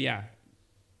yeah,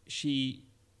 she,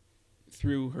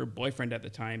 through her boyfriend at the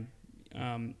time,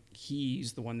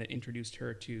 he's the one that introduced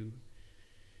her to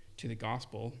the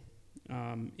gospel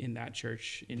in that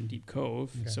church in Deep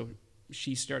Cove. Okay. So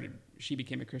she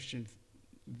became a Christian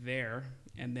there,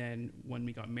 and then when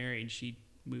we got married, she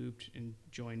moved and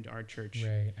joined our church.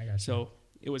 Right, I got you. So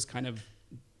it was kind of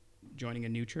joining a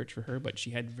new church for her, but she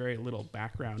had very little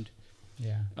background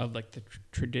of like the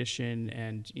tradition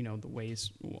and the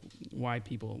ways why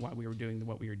we were doing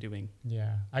what we were doing.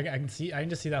 Yeah, I can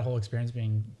just see that whole experience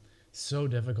being so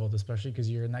difficult, especially because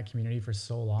you're in that community for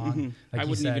so long. Like I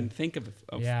wouldn't even think of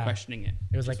questioning it.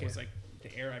 It was like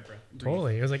the air I breathed.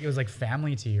 Totally. It was like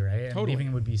family to you, right? Totally. And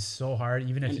leaving would be so hard,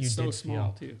 even if you it's did so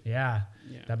small too. Yeah,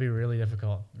 that'd be really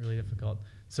difficult. Really difficult.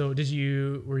 So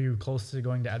were you close to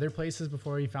going to other places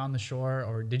before you found the shore,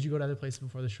 or did you go to other places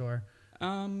before the shore?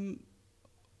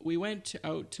 We went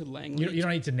out to Langley. You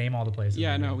don't need to name all the places.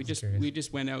 Yeah, no, we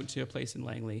just went out to a place in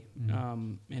Langley,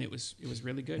 and it was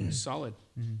really good. It was solid.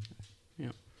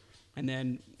 Yeah, and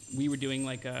then we were doing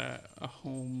like a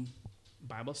home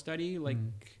Bible study, like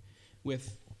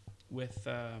with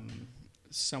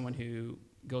someone who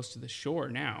goes to the shore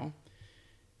now.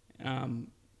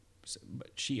 But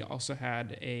she also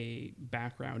had a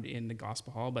background in the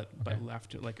Gospel Hall, but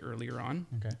left it like earlier on,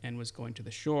 and was going to the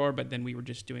shore. But then we were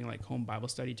just doing like home Bible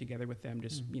study together with them,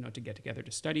 just to get together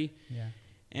to study. Yeah.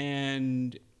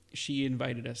 And she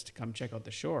invited us to come check out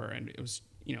the shore, and it was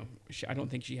I don't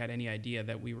think she had any idea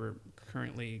that we were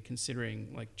currently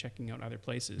considering like checking out other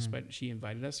places. But she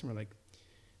invited us, and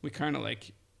we kind of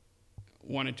like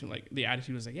wanted to, like, the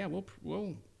attitude was like, yeah,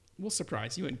 we'll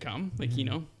surprise you and come, like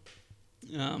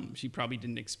she probably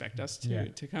didn't expect us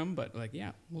to come, but like,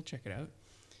 yeah, we'll check it out.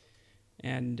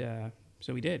 And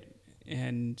so we did.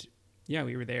 And yeah,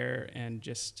 we were there, and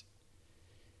just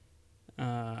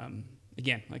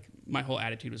again, like my whole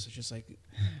attitude was just like,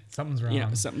 Something's wrong. you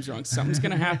know, something's wrong. Something's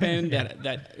going to happen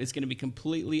that is going to be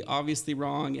completely obviously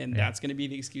wrong. And that's going to be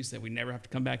the excuse that we never have to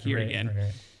come back here again.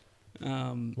 Right.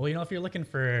 Well, you know, if you're looking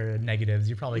for negatives,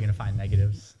 you're probably going to find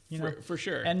negatives, you know, for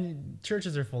sure. And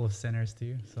churches are full of sinners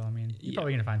too. So, I mean, you're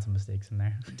probably going to find some mistakes in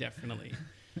there. Definitely.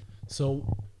 So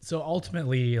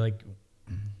ultimately, like,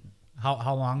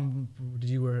 how long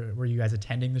were you guys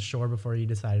attending the Shore before you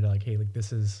decided, like, hey, like,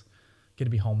 this is going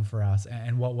to be home for us?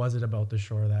 And what was it about the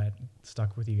Shore that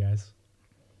stuck with you guys?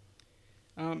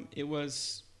 It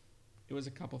was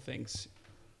a couple things.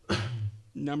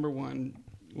 Number one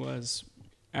was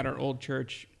at our old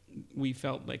church, we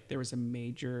felt like there was a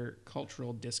major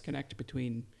cultural disconnect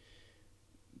between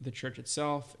the church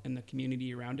itself and the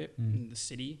community around it and the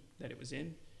city that it was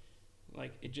in.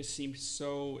 Like, it just seemed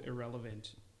so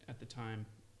irrelevant at the time.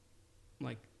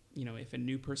 Like, you know, if a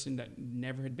new person that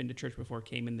never had been to church before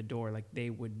came in the door, like, they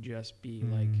would just be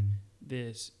like,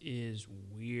 this is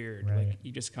weird. Right. Like,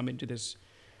 you just come into this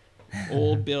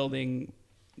old building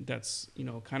that's, you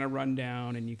know, kind of run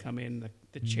down, and you come in,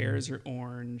 the chairs are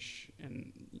orange,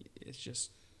 and it's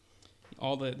just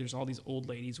there's all these old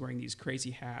ladies wearing these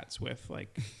crazy hats with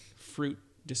like fruit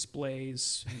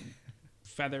displays and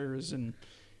feathers, and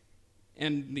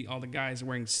all the guys are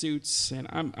wearing suits, and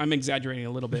I'm exaggerating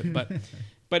a little bit, but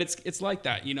it's like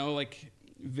that, you know, like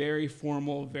very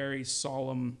formal, very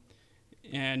solemn,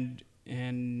 and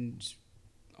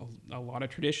a lot of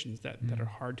traditions that are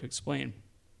hard to explain.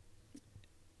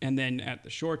 And then at the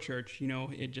Shore Church, you know,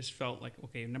 it just felt like,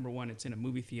 okay, number one, it's in a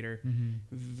movie theater,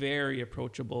 very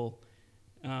approachable,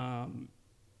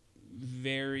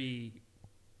 very,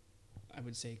 I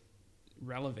would say,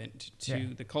 relevant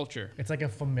to the culture. It's like a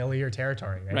familiar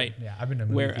territory, right? Right. Yeah, I've been to a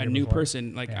movie where theater a new before.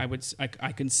 person, like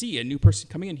I can see a new person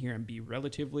coming in here and be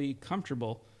relatively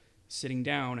comfortable sitting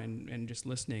down and just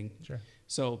listening. Sure.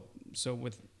 So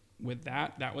with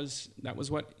that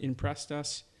was what impressed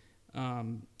us.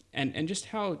 And just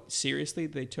how seriously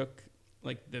they took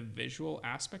like the visual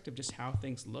aspect of just how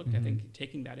things looked. I think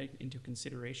taking that into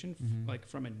consideration, like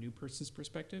from a new person's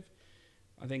perspective,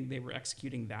 I think they were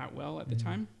executing that well at the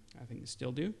time. I think they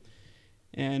still do.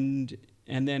 And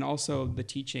then also the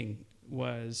teaching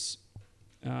was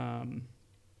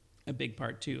a big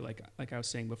part too. Like I was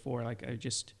saying before, like I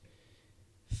just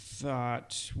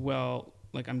thought, well,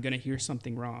 like I'm going to hear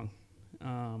something wrong.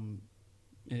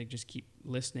 And I just keep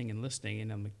listening,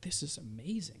 and I'm like, this is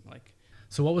amazing. Like,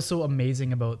 so what was so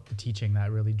amazing about the teaching that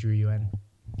really drew you in?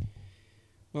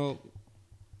 Well,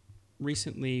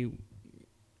 recently,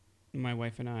 my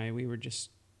wife and I, we were just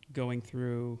going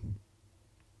through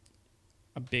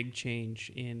a big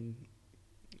change in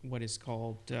what is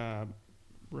called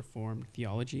Reformed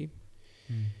theology.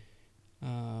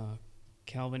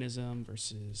 Calvinism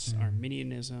versus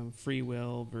Arminianism, free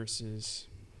will versus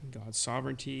God's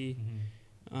sovereignty.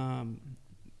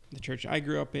 The church I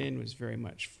grew up in was very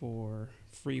much for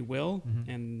free will,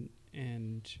 and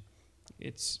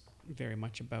it's very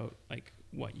much about like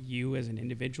what you as an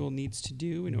individual needs to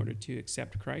do in order to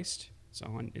accept Christ.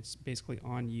 It's basically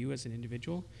on you as an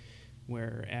individual,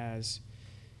 whereas,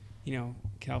 you know,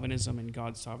 Calvinism and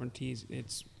God's sovereignty,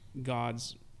 it's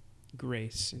God's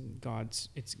grace and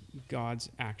it's God's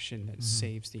action that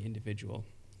saves the individual.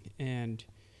 And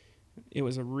it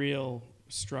was a real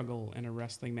struggle and a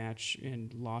wrestling match,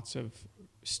 and lots of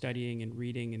studying and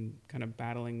reading and kind of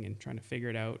battling and trying to figure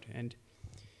it out. And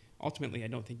ultimately, I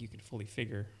don't think you could fully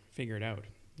figure it out.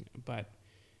 But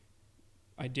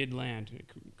I did land.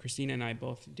 Christina and I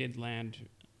both did land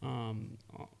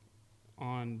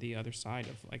on the other side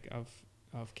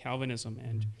of Calvinism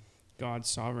and God's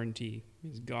sovereignty.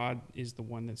 Because God is the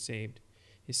one that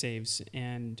saves,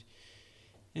 and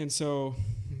so.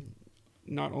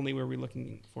 Not only were we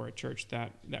looking for a church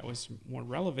that was more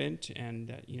relevant and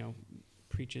that, you know,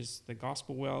 preaches the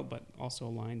gospel well, but also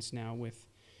aligns now with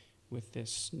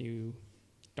this new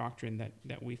doctrine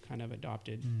that we've kind of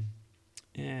adopted.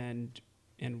 And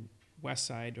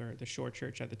Westside, or the Shore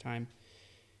Church at the time,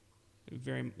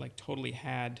 very like totally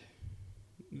had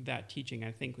that teaching.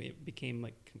 I think it became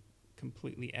like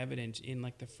completely evident in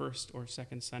like the first or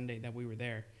second Sunday that we were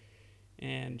there.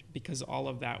 And because all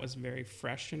of that was very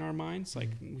fresh in our minds, like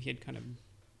we had kind of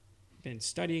been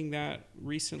studying that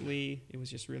recently, it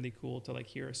was just really cool to like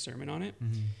hear a sermon on it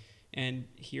and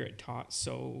hear it taught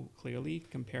so clearly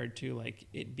compared to like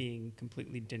it being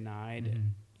completely denied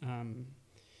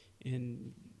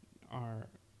in our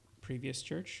previous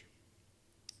church.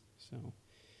 So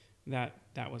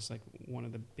that was like one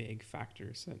of the big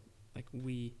factors that like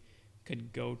we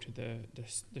could go to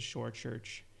the Shore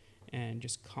Church and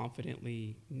just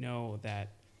confidently know that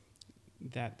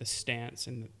that the stance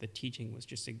and the teaching was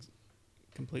just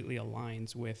completely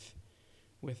aligns with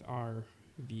our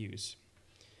views,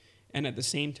 and at the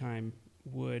same time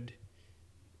would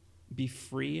be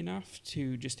free enough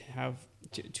to just have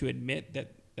to admit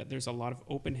that there's a lot of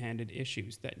open-handed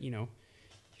issues that,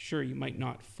 sure, you might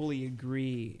not fully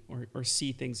agree or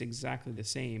see things exactly the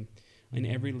same in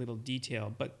every little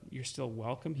detail, but you're still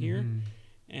welcome here.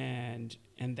 And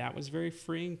that was very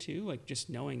freeing too, like just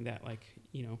knowing that, like,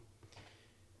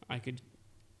 I could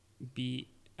be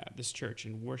at this church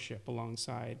and worship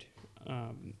alongside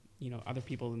other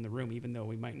people in the room, even though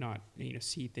we might not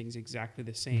see things exactly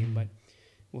the same, but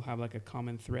we'll have like a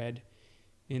common thread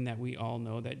in that we all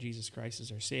know that Jesus Christ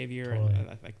is our Savior. Totally. And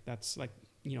like that's like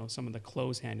some of the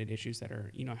close-handed issues that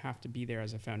are have to be there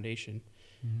as a foundation.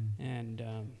 And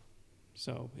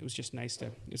so it was just nice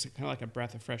it's kind of like a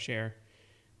breath of fresh air,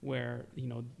 where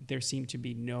there seemed to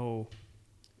be no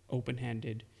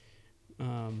open-handed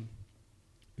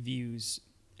views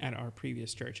at our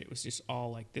previous church. It was just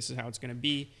all like, this is how it's going to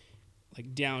be,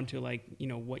 like down to like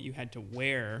what you had to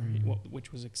wear,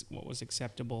 what was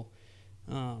acceptable.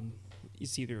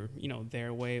 It's either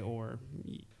their way or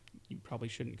you probably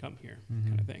shouldn't come here,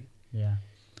 kind of thing. Yeah,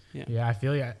 I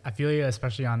feel you,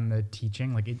 especially on the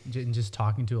teaching, like just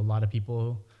talking to a lot of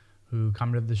people who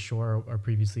come to the Shore or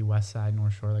previously West Side,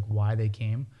 North Shore, like why they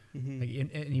came. Like,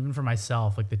 and even for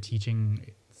myself, like the teaching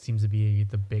seems to be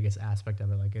the biggest aspect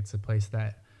of it. Like it's a place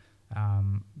that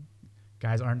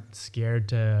guys aren't scared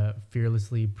to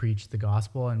fearlessly preach the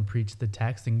gospel and preach the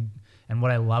text. And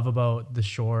what I love about the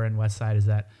Shore and West Side is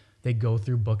that they go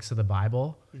through books of the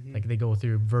Bible. Like they go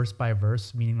through verse by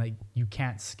verse, meaning like you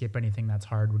can't skip anything that's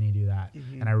hard when you do that.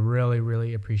 And I really,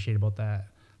 really appreciate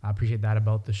that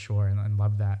about the Shore and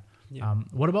love that. Yeah.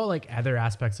 What about like other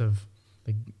aspects of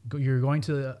like you're going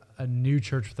to a new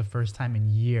church for the first time in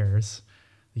years?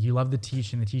 Like, you love the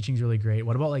teaching. The teaching's really great.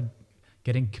 What about like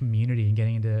getting community and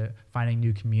getting into finding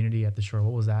new community at the Shore?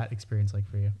 What was that experience like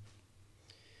for you?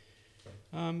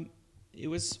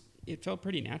 It felt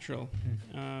pretty natural.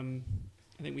 I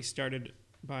think we started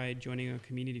by joining a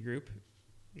community group.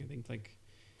 I think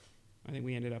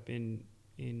we ended up in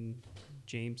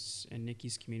James and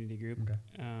Nikki's community group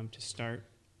to start,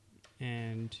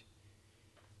 and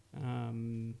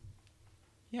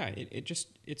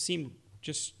it seemed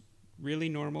just really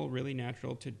normal, really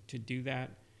natural to do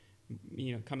that.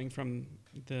 Coming from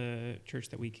the church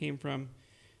that we came from,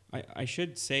 I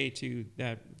should say too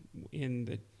that in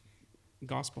the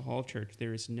Gospel Hall Church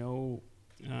there is no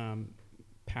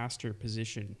pastor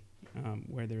position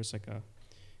where there's like a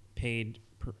paid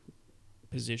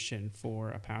position for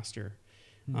a pastor.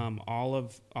 All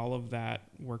of that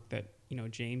work that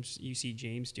you see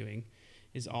James doing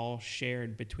is all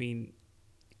shared between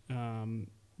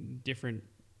different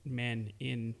men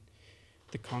in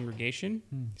the congregation.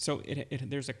 So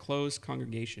there's a closed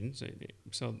congregation,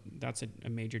 so that's a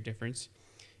major difference.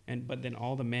 But then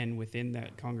all the men within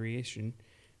that congregation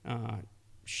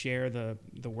share the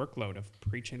workload of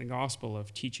preaching the gospel,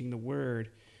 of teaching the word.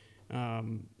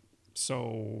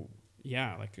 So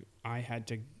yeah, like I had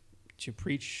to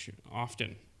preach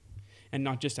often, and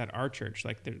not just at our church,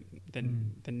 like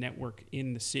the network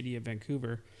in the city of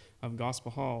Vancouver of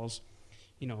gospel halls.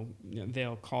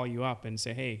 They'll call you up and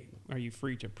say, hey, are you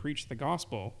free to preach the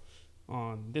gospel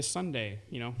on this Sunday,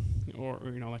 or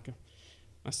like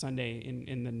a Sunday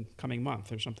in the coming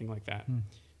month or something like that,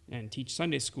 and teach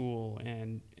Sunday school.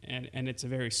 And it's a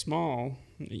very small,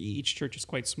 each church is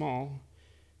quite small,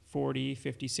 40,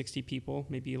 50, 60 people,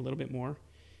 maybe a little bit more.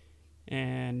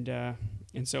 And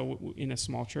so in a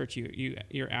small church,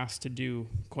 you're asked to do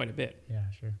quite a bit. Yeah,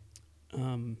 sure.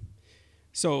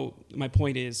 So my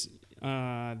point is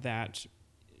that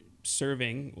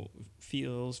serving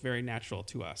feels very natural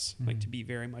to us, like to be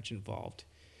very much involved.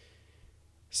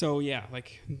 So yeah,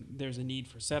 like there's a need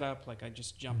for setup. Like I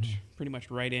just jumped pretty much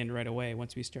right away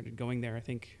once we started going there. I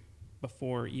think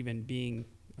before even being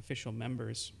official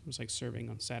members, it was like serving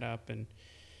on setup and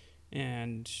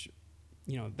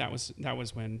that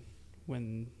was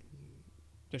when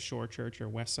the Shore Church, or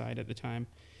West Side at the time,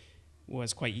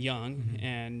 was quite young,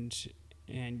 and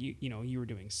you were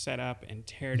doing setup and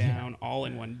tear down all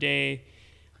in one day.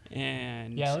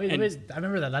 And I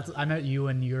remember that. I met you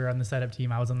when you were on the setup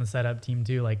team. I was on the setup team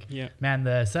too. Like, man,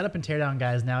 the setup and teardown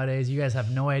guys nowadays, you guys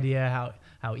have no idea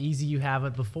how easy you have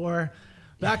it. Before,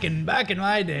 back in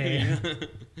my day,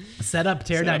 setup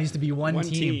teardown used to be one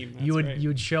team. You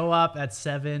would show up at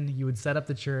 7. You would set up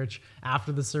the church.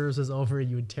 After the service was over,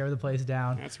 you would tear the place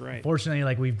down. That's right. Fortunately,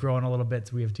 like we've grown a little bit,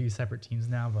 so we have 2 separate teams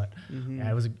now. But yeah,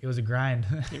 it was a grind.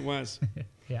 It was.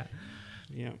 Yeah.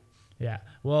 Yeah. Yeah.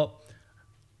 Well,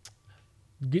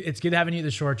 it's good having you at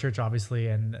the Shore Church, obviously,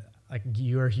 and like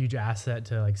you're a huge asset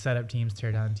to like set up teams,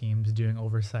 tear down teams, doing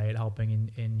oversight,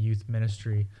 helping in youth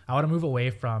ministry. I want to move away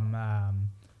from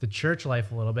the church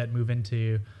life a little bit, move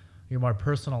into your more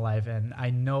personal life. And I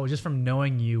know just from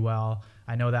knowing you well,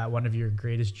 I know that one of your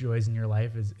greatest joys in your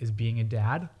life is being a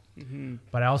dad. Mm-hmm.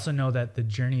 But I also know that the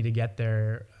journey to get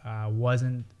there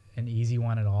wasn't an easy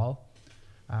one at all.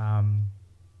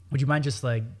 Would you mind just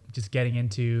getting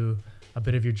into a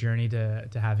bit of your journey to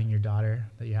having your daughter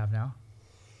that you have now?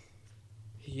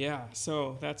 Yeah,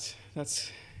 so that's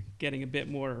getting a bit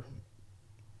more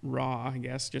raw, I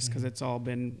guess, just because it's all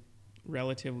been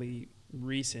relatively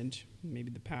recent, maybe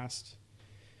the past.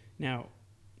 Now,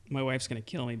 my wife's going to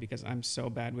kill me because I'm so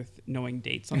bad with knowing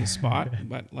dates on the spot,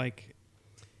 but like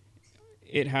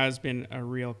it has been a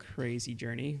real crazy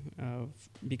journey of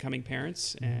becoming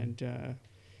parents. And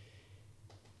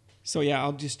so, yeah,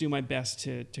 I'll just do my best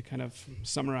to kind of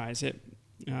summarize it.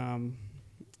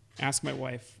 Ask my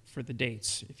wife for the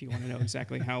dates if you want to know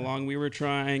exactly how long we were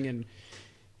trying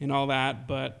and all that.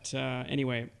 But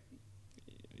anyway,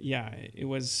 yeah,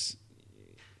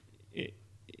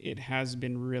 it has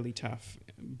been really tough,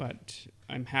 but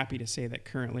I'm happy to say that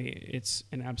currently it's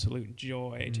an absolute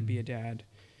joy to be a dad.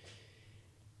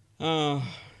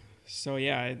 So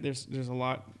yeah, there's a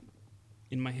lot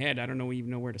in my head. I don't even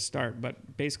know where to start,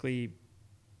 but basically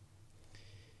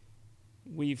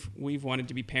we've wanted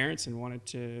to be parents and wanted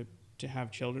to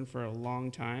have children for a long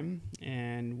time,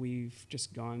 and we've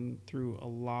just gone through a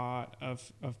lot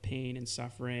of pain and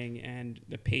suffering, and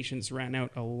the patience ran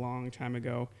out a long time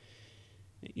ago.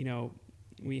 You know,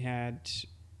 we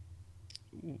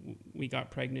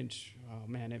got pregnant, oh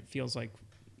man, it feels like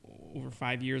over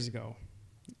 5 years ago.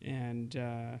 And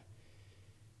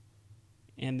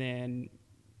then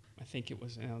I think it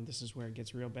was, this is where it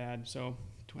gets real bad. So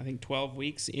I think 12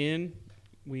 weeks in,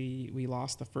 we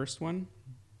lost the first one.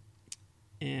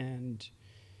 And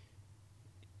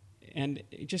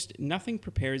it just, nothing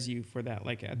prepares you for that.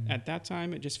 Like at that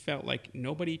time, it just felt like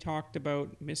nobody talked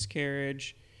about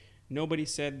miscarriage. Nobody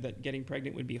said that getting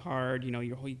pregnant would be hard. You know,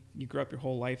 you grew up your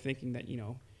whole life thinking that, you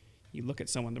know, you look at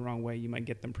someone the wrong way, you might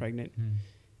get them pregnant.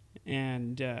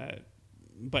 And,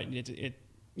 but it,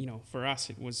 you know, for us,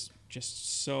 it was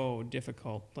just so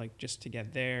difficult, like just to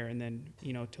get there. And then,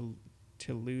 you know,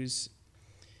 to lose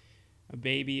a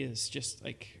baby is just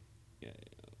like,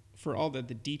 for all the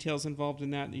details involved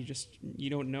in that, you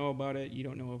don't know about it. You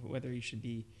don't know whether you should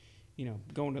be, you know,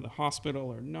 going to the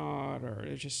hospital or not, or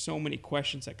there's just so many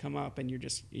questions that come up, and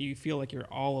you feel like you're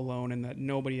all alone and that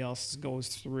nobody else goes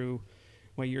through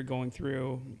what you're going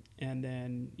through. And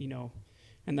then, you know,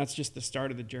 and that's just the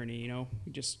start of the journey, you know,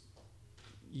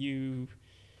 you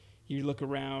look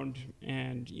around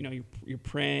and, you know, you're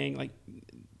praying, like,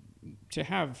 to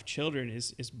have children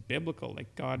is biblical.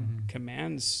 Like God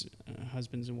commands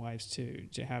husbands and wives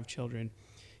to have children,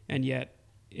 and yet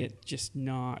it just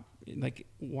not like,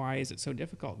 why is it so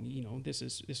difficult? You know,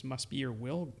 this must be your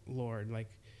will, Lord.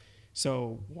 Like,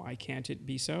 so why can't it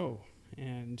be so?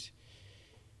 And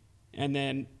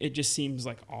then it just seems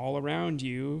like all around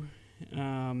you,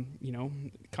 you know,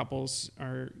 couples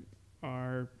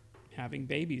are having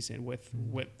babies and with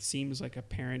what seems like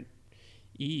apparent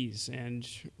ease. And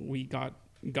we got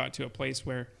to a place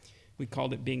where we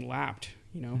called it being lapped.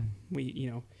 You know, we,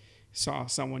 you know, saw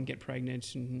someone get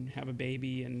pregnant and have a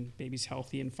baby, and baby's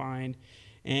healthy and fine,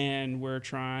 and we're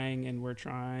trying,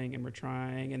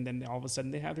 and then all of a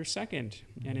sudden they have their second,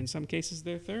 and in some cases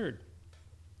their third,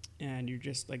 and you're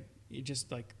just like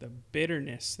the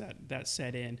bitterness that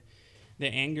set in, the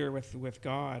anger with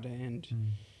God, and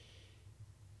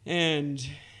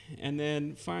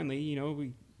then finally, you know,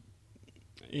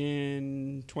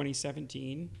 in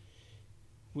 2017,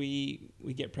 we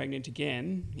get pregnant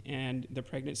again, and the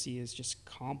pregnancy is just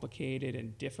complicated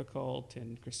and difficult,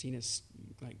 and Christina's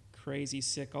like crazy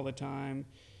sick all the time,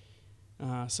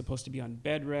 supposed to be on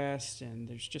bed rest, and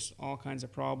there's just all kinds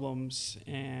of problems.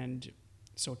 And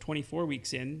so 24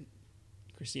 weeks in,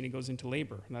 Christina goes into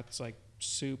labor, and that's like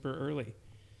super early.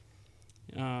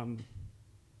 I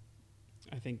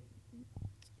think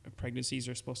pregnancies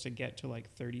are supposed to get to like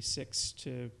 36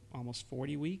 to almost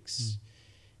 40 weeks.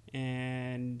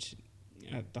 And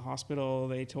at the hospital,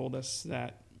 they told us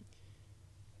that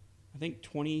I think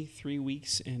 23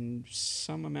 weeks and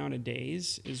some amount of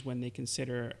days is when they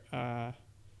consider a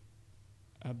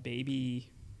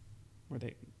baby, or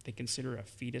they consider a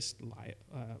fetus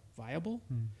viable.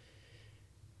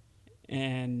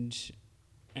 And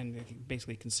they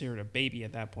basically consider it a baby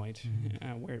at that point,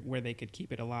 where they could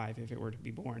keep it alive if it were to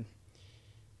be born.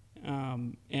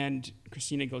 And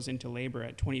Christina goes into labor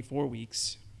at 24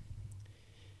 weeks.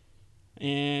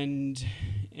 and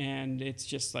it's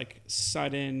just like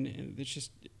sudden. And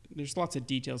there's lots of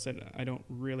details that I don't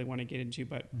really want to get into,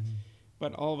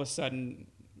 but all of a sudden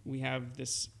we have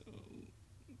this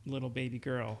little baby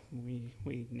girl.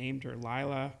 We named her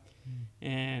Lila,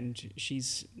 and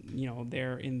she's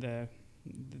there in the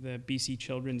BC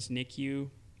Children's NICU,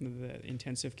 the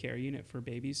intensive care unit for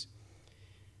babies.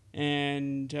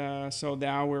 And so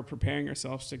now we're preparing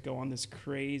ourselves to go on this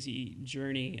crazy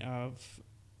journey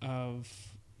of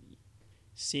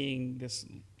seeing this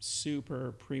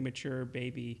super premature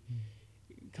baby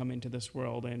come into this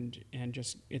world, and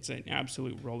just it's an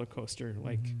absolute roller coaster.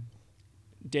 Like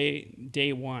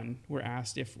day one, we're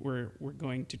asked if we're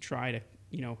going to try to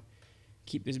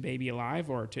keep this baby alive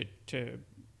or to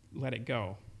let it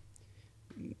go.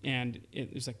 And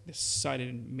it was like this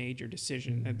sudden major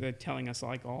decision. And they're telling us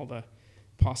like all the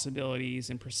possibilities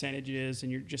and percentages,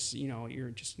 and you're just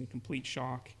in complete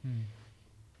shock.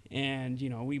 And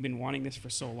we've been wanting this for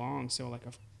so long, so like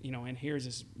and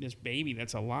here's this baby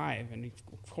that's alive, and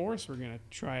of course we're gonna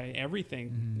try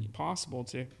everything possible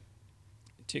to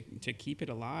keep it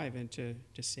alive and to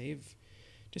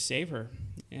save her.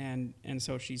 And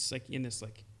so she's like in this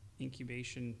like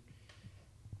incubation,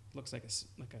 looks like a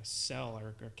cell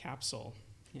or a capsule,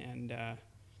 and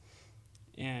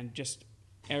just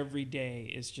every day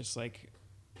is just like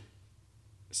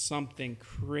something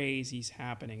crazy's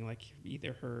happening. Like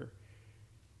either her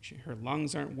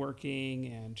lungs aren't working,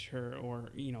 and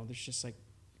there's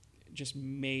just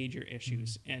major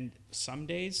issues. And some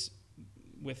days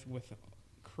with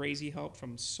crazy help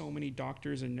from so many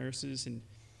doctors and nurses and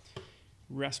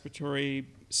respiratory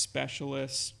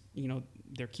specialists,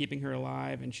 they're keeping her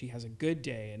alive, and she has a good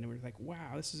day, and we're like,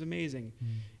 wow, this is amazing.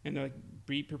 And they're like,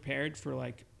 be prepared for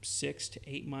like 6 to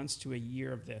 8 months to a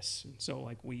year of this. And so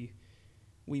like we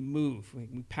move,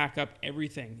 we pack up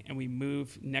everything, and we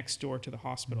move next door to the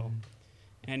hospital.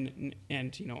 And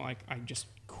like I just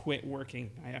quit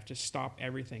working. I have to stop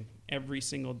everything. Every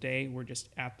single day we're just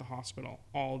at the hospital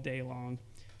all day long,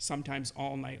 sometimes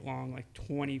all night long, like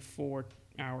 24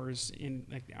 hours in,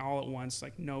 like all at once,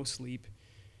 like no sleep.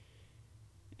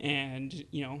 And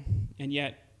and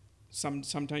yet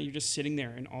sometimes you're just sitting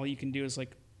there, and all you can do is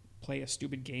like play a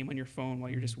stupid game on your phone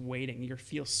while you're just waiting. You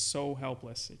feel so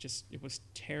helpless. It was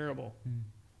terrible.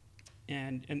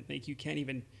 And like you can't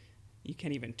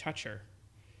even touch her.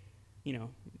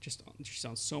 She's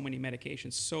on so many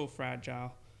medications, so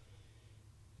fragile.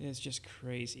 It's just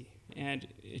crazy. And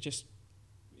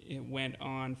it went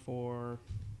on for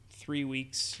 3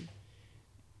 weeks,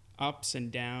 ups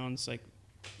and downs, like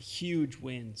huge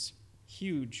wins,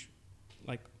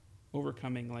 like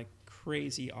overcoming like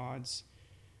crazy odds,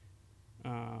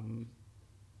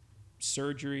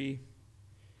 surgery,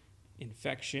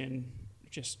 infection,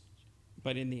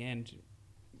 but in the end,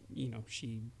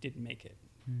 she didn't make it.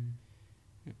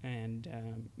 And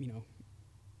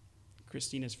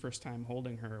Christina's first time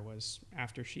holding her was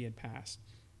after she had passed,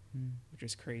 which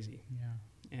was crazy.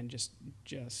 And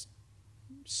just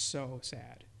so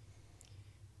sad.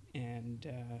 And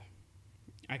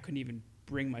I couldn't even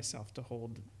bring myself to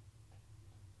hold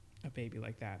a baby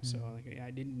like that. So like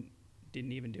I didn't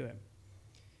even do it.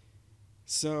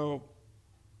 So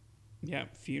yeah,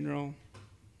 funeral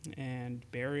and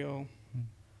burial,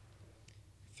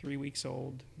 3 weeks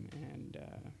old, and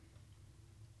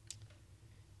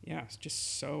it's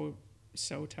just so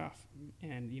tough.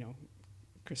 And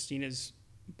Christina's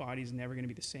body's never going to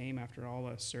be the same after all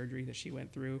the surgery that she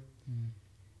went through.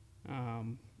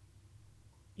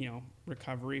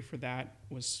 Recovery for that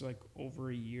was like over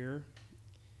a year,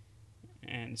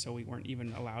 and so we weren't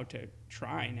even allowed to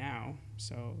try now.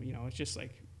 So it's just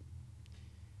like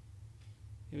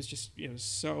it was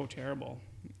so terrible.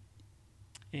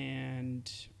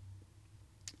 And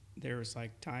there was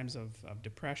like times of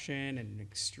depression and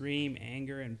extreme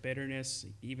anger and bitterness,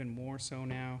 even more so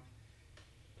now.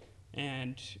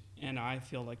 And I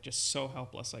feel like just so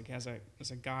helpless. Like as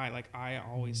a guy, like I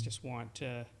always just want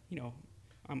to,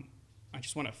 I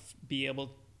just want to be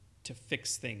able to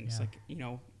fix things. Like,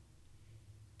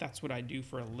 that's what I do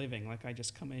for a living. Like I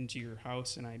just come into your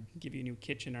house and I give you a new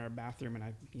kitchen or a bathroom, and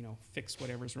I, fix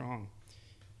whatever's wrong.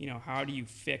 How do you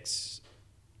fix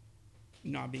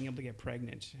not being able to get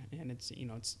pregnant? And it's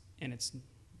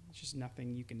just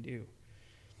nothing you can do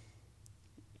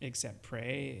except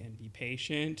pray and be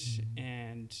patient.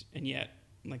 And yet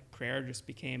like prayer just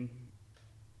became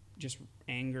just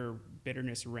anger,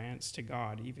 bitterness, rants to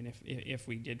God, even if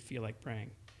we did feel like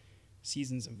praying.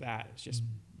 Seasons of that, it's just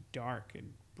dark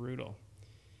and brutal.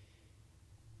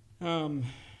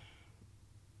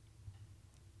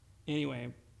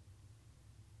 Anyway,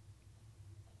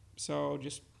 so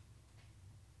just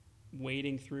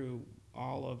wading through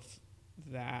all of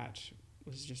that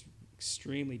was just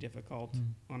extremely difficult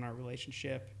on our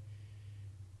relationship.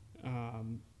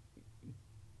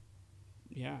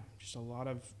 Yeah, just a lot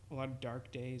of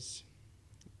dark days,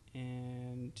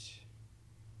 and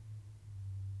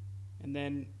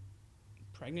then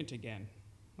pregnant again,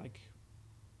 like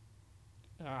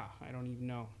I don't even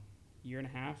know, year and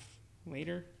a half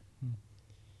later,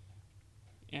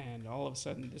 and all of a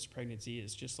sudden this pregnancy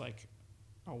is just like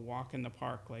a walk in the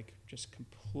park, like just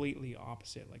completely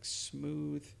opposite, like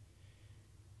smooth.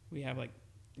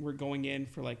 We're going in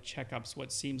for like checkups what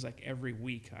seems like every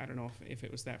week. I don't know if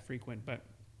it was that frequent, but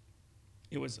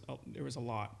there was a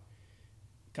lot,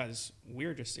 because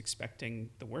we're just expecting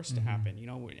the worst to happen. You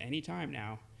know, any time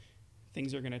now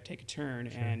things are going to take a turn.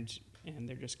 Sure. and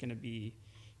they're just going to be,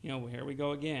 you know, here we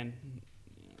go again,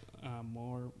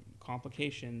 more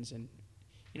complications. And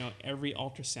you know, every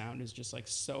ultrasound is just like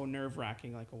so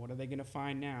nerve-wracking, like, well, what are they going to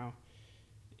find now?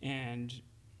 And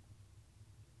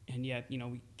yet, you know,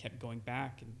 we kept going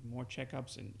back and more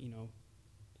checkups, and you know,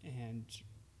 and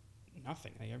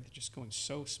nothing. Like, everything's just going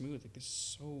so smooth. Like, this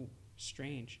is so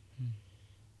strange.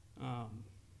 Yeah,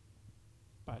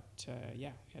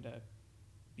 we had a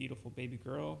beautiful baby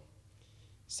girl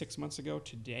 6 months ago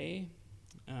today,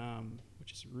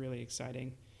 which is really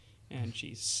exciting. And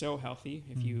she's so healthy.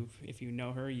 If you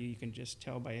know her, you can just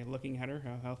tell by looking at her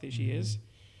how healthy she is.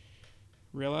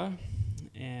 Rilla,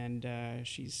 and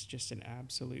she's just an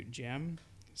absolute gem,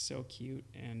 so cute.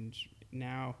 And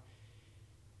now,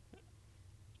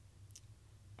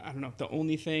 I don't know, the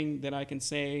only thing that I can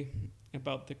say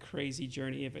about the crazy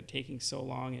journey of it taking so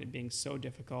long and it being so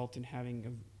difficult, and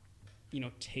having, you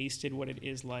know, tasted what it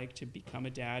is like to become a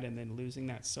dad and then losing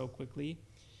that so quickly,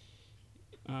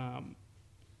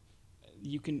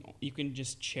 you can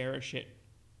just cherish it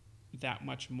that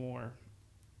much more.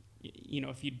 You know,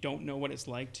 if you don't know what it's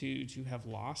like to have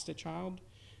lost a child,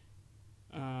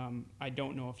 I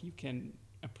don't know if you can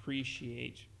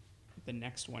appreciate the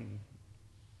next one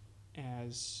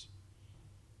as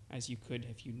you could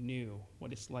if you knew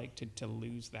what it's like to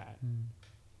lose that.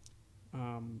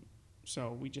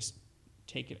 So we just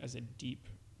take it as a deep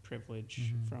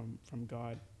privilege from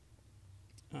God.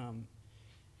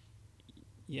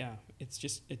 Yeah,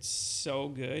 it's so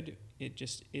good.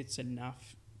 It's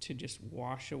enough to just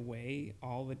wash away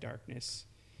all the darkness,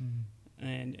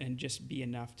 and just be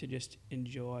enough to just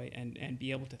enjoy and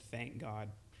be able to thank God.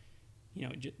 You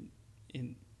know,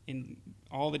 in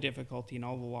all the difficulty and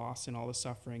all the loss and all the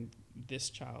suffering, this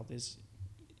child is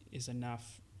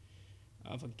enough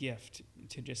of a gift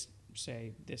to just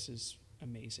say, this is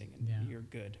amazing, and you're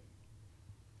good.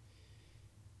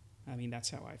 I mean, that's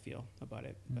how I feel about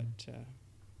it. But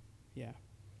yeah,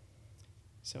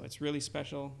 so it's really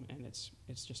special, and it's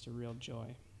just a real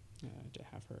joy to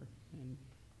have her. And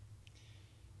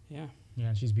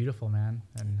yeah, she's beautiful, man.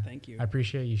 And thank you. I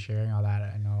appreciate you sharing all that.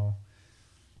 I know,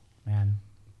 man,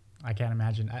 I can't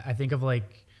imagine. I think of,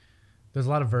 like, there's a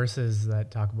lot of verses that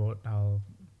talk about how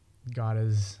God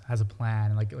has a plan,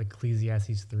 and like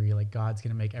Ecclesiastes 3, like God's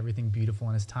gonna make everything beautiful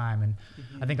in His time. And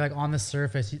I think, like, on the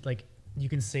surface, like, you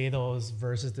can say those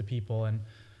verses to people,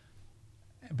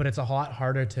 but it's a lot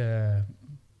harder to,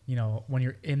 you know, when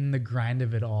you're in the grind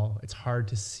of it all, it's hard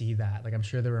to see that. Like, I'm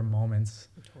sure there were moments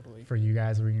for you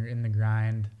guys where you're in the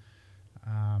grind,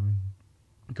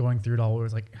 going through it all, where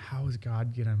it's like, how is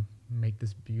God gonna make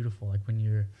this beautiful? Like, when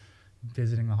you're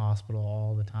visiting the hospital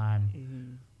all the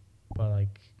time, but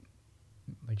like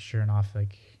sure enough,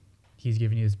 like, He's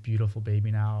giving you this beautiful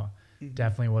baby now.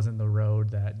 Definitely wasn't the road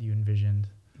that you envisioned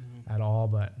at all,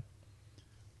 but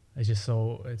it's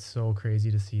so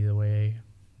crazy to see the way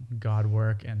God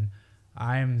work. And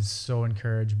I'm so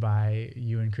encouraged by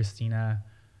you and Christina,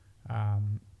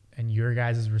 and your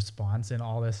guys' response in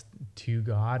all this to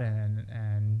God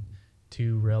and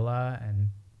to Rilla, and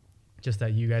just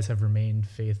that you guys have remained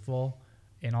faithful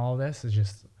in all of this is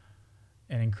just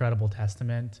an incredible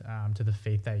testament to the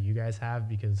faith that you guys have.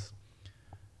 Because,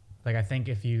 like, I think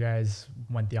if you guys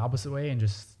went the opposite way and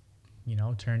just, you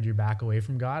know, turned your back away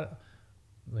from God,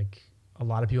 like, a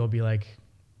lot of people would be like,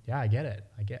 yeah, I get it.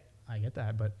 I get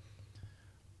that. But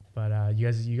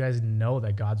you guys know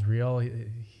that God's real.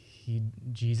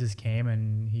 Jesus came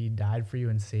and He died for you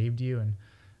and saved you,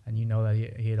 and you know that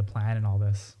he had a plan in all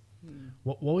this.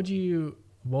 What would you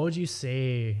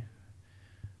say,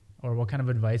 or what kind of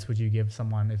advice would you give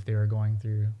someone if they were going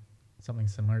through something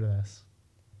similar to this?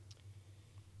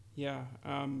 Yeah.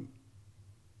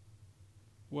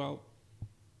 Well,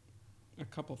 a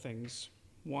couple things.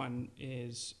 One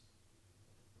is,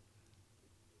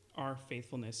 our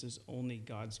faithfulness is only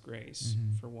God's grace,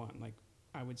 for one. Like,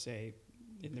 I would say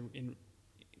in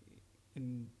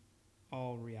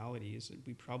all realities,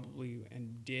 we probably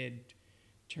and did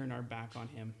turn our back on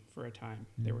him for a time.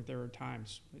 There were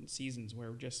times and seasons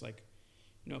where just like,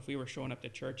 if we were showing up to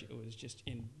church, it was just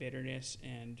in bitterness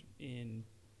and in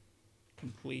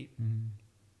complete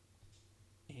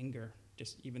anger.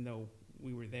 Just even though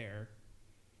we were there,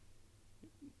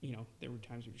 there were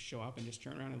times we would show up and just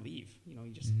turn around and leave. You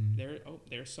just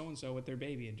there's so and so with their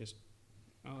baby, and just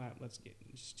it's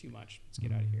just too much. Let's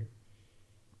get out of here.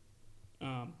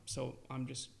 So I'll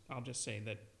just say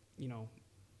that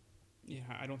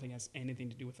I don't think it has anything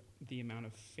to do with the amount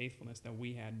of faithfulness that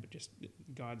we had, but just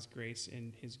God's grace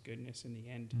and His goodness in the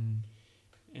end,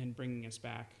 and bringing us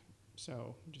back.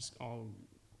 So just all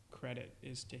credit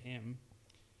is to Him.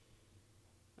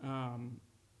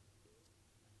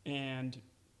 And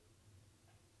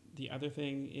the other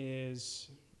thing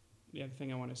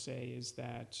I want to say is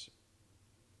that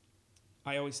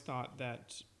I always thought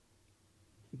that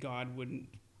God wouldn't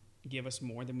give us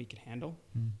more than we could handle.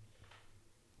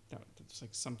 That's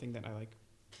like something that I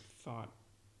thought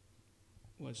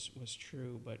was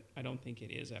true, but I don't think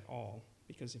it is at all.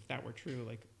 Because if that were true,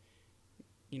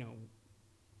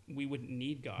 we wouldn't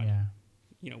need God.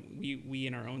 Yeah. We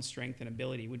in our own strength and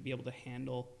ability would be able to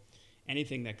handle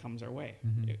anything that comes our way,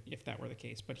 if that were the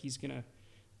case. But He's gonna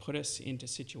put us into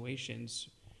situations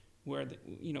where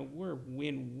we're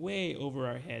way over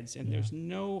our heads, and there's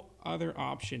no other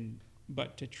option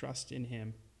but to trust in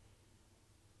Him.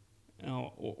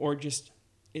 Or just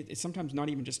it's sometimes not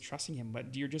even just trusting Him,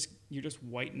 but you're just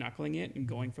white knuckling it and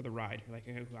going for the ride. You're like,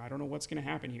 I don't know what's going to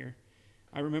happen here.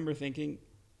 I remember thinking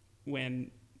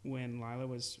when Lila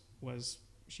was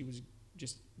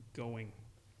just going,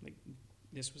 like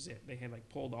this was it. They had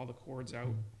pulled all the cords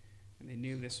out, and they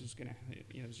knew this was gonna,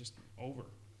 it was just over.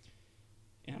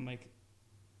 And I'm like,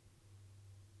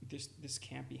 this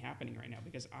can't be happening right now,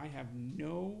 because I have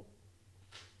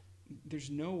there's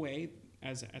no way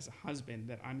as a husband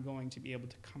that I'm going to be able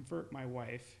to comfort my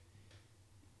wife,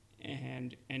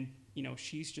 and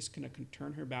she's just going to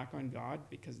turn her back on God,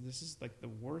 because this is the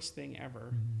worst thing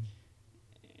ever.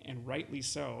 And rightly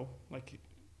so.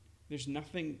 There's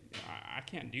nothing, I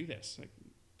can't do this.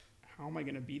 How am I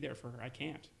going to be there for her? I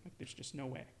can't. There's just no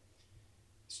way.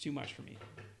 It's too much for me.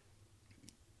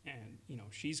 And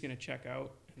she's going to check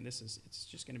out, and it's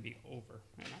just going to be over.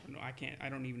 And I don't know. I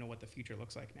don't even know what the future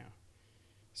looks like now.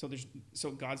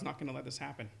 So God's not going to let this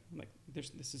happen.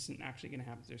 This isn't actually going to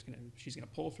happen. She's going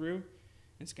to pull through, and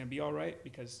it's going to be all right,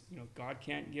 because God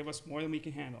can't give us more than we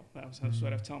can handle. That's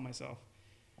what I've told myself.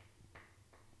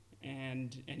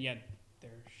 And yet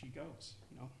there she goes.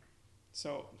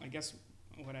 So I guess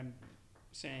what I'm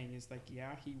saying is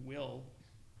He will.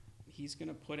 He's going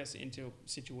to put us into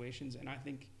situations, and I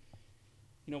think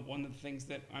one of the things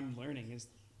that I'm learning is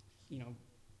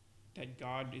that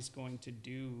God is going to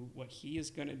do what He is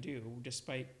going to do,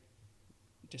 despite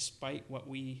what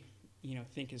we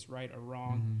think is right or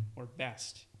wrong or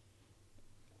best.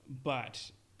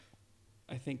 But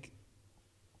I think,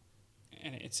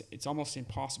 and it's almost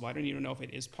impossible. I don't even know if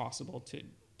it is possible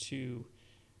to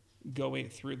go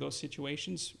through those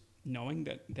situations knowing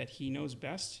that He knows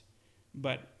best.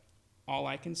 But all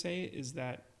I can say is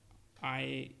that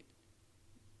I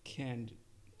can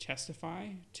testify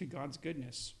to God's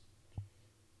goodness.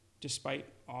 Despite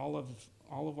all of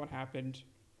what happened,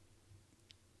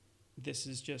 this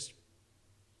is just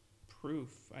proof,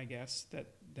 I guess,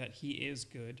 that He is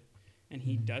good, and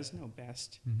He does know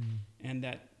best, and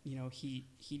that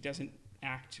He doesn't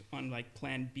act on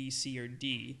plan B, C, or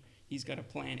D. He's got a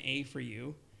plan A for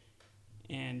you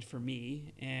and for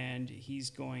me, and He's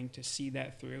going to see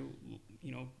that through.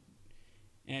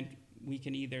 And we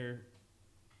can either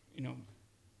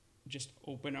just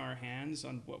open our hands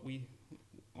on what we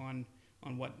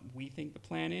think the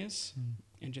plan is,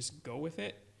 and just go with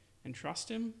it and trust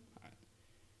Him,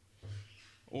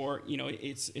 or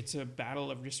it's a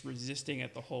battle of just resisting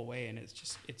it the whole way, and it's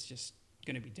just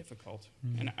going to be difficult.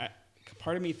 And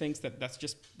part of me thinks that that's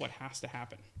just what has to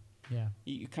happen. Yeah,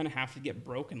 you kind of have to get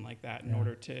broken like that in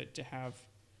order to have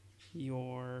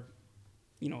your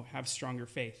have stronger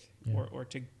faith, or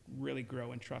to really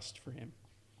grow and trust for Him.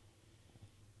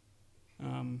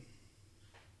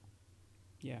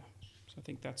 So I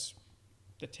think that's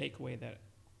the takeaway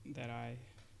that I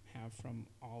have from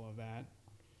all of that,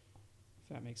 if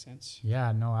that makes sense.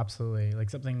 Yeah, no, absolutely.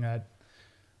 Something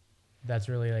that's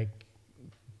really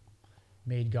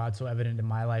made God so evident in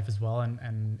my life as well,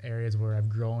 and areas where I've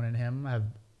grown in Him have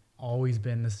always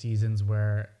been the seasons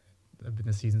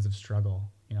of struggle.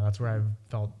 That's where I've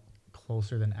felt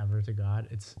closer than ever to God.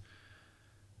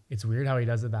 It's weird how He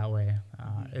does it that way.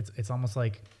 It's almost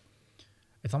like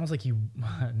it's almost like you,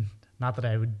 not that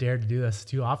I would dare to do this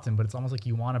too often, but it's almost like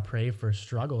you want to pray for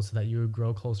struggle so that you would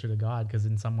grow closer to God. Because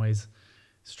in some ways,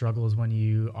 struggle is when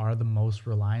you are the most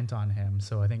reliant on Him.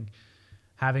 So I think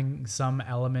having some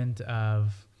element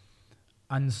of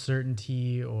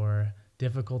uncertainty or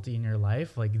difficulty in your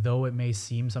life, like though it may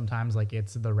seem sometimes like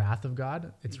it's the wrath of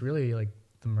God, it's really like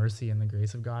the mercy and the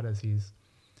grace of God as He's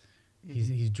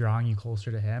drawing you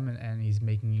closer to Him, and He's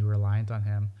making you reliant on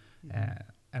Him.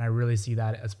 And I really see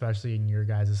that, especially in your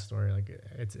guys' story. Like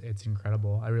it's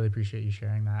incredible. I really appreciate you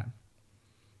sharing that.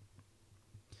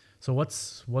 So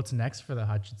what's next for the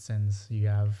Hutchisons? You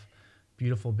have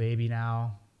beautiful baby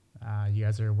now. You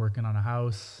guys are working on a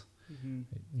house.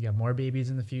 You have more babies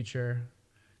in the future.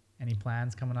 Any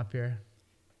plans coming up here?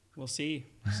 We'll see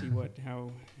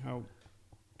how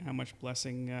much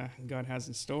blessing God has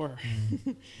in store.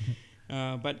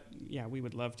 But yeah, we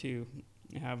would love to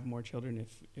have more children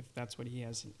if that's what He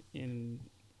has in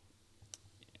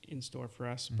store for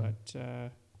us. But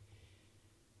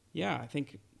yeah, I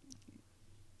think,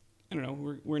 I don't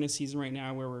know, we're in a season right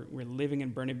now where we're living in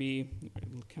Burnaby,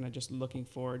 kind of just looking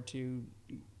forward to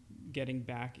getting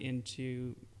back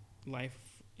into life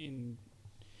in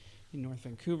North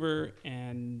Vancouver,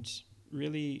 and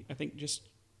really, I think just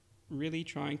really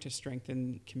trying to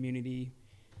strengthen community.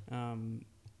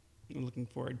 Looking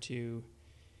forward to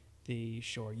the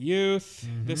Shore Youth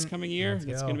this coming year.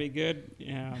 That's going to be good.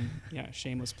 Yeah,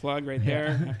 shameless plug right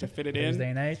there. Have to fit it in.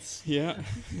 Thursday nights. Yeah,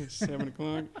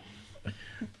 7:00.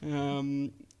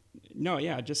 No,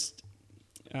 yeah, just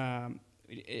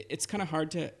it's kind of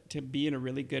hard to be in a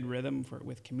really good rhythm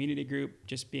with community group,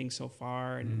 just being so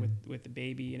far, and with the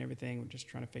baby and everything. We're just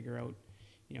trying to figure out,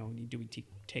 do we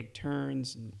take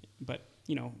turns? But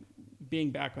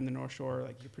being back on the North Shore,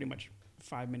 like you're pretty much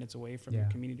 5 minutes away from your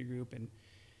community group,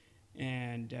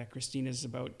 and Christina's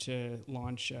about to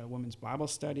launch a women's Bible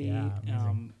study. Yeah,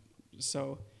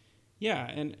 so yeah,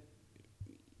 and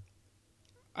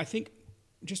I think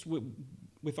just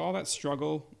with all that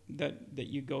struggle that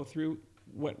you go through,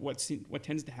 what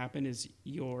tends to happen is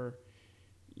you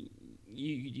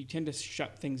tend to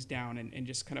shut things down and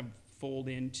just kind of fold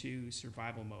into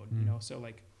survival mode.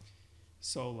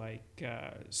 So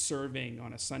serving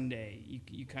on a Sunday,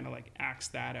 you kind of like axe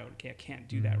that out. Okay, I can't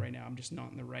do that right now. I'm just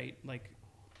not in the right, like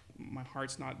my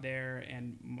heart's not there,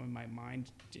 and my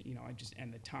mind, I just,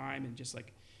 and the time, and just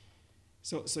like,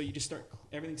 so you just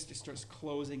everything just starts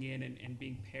closing in and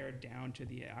being pared down to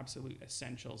the absolute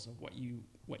essentials of what you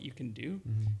can do.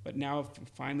 But now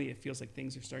finally it feels like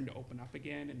things are starting to open up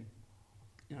again,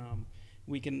 and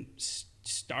we can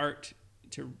start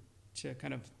to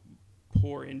kind of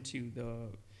pour into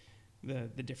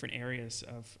the different areas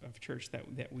of church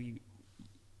that we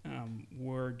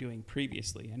were doing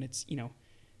previously. And it's,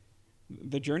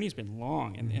 the journey's been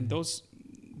long, and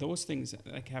those things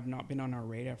like have not been on our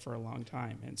radar for a long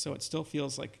time. And so it still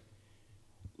feels like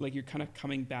you're kind of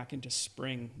coming back into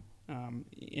spring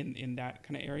in that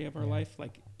kind of area of our life.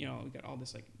 Like, we got all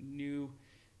this like new,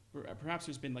 perhaps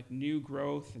there's been like new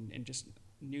growth and just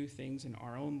new things in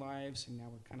our own lives, and now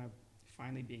we're kind of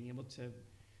finally being able to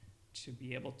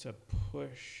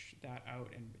push that out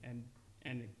and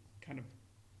kind of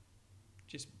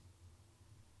just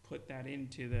put that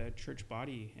into the church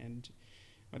body, and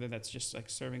whether that's just like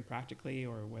serving practically,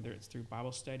 or whether it's through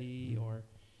Bible study, or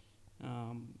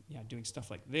doing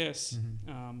stuff like this.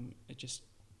 It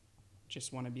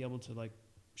just want to be able to like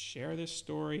share this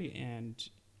story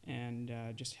and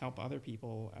just help other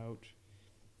people out,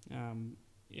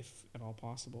 if at all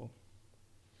possible.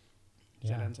 Does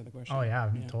that answer the question? Oh yeah.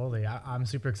 Totally. I'm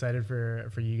super excited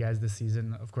for you guys this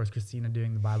season. Of course, Christina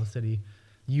doing the Bible study,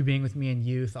 you being with me in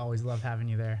youth. Always love having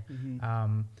you there.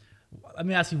 Let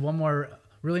me ask you one more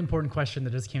really important question that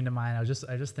just came to mind. I was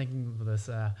just thinking of this.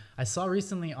 I saw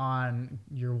recently on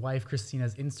your wife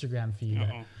Christina's Instagram feed.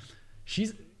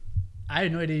 I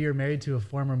had no idea you were married to a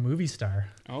former movie star.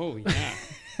 Oh yeah.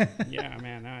 Yeah,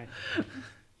 man.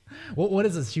 What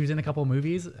is this? She was in a couple of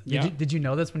movies. Yeah. Did you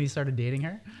know this when you started dating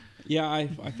her? Yeah, I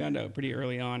found out pretty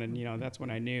early on, and that's when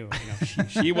I knew.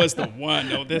 She was the one.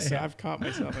 No, I've caught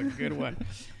myself a good one.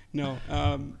 No,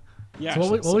 yeah. So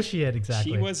what was she in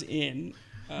exactly? She was in.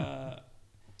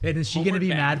 And is she going to be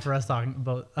mad for us talking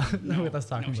about with us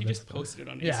talking about this? She just posted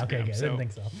it on Instagram. Yeah, okay, good. I didn't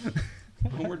think so.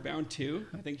 Homeward Bound 2.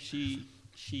 I think she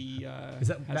has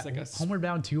like a Homeward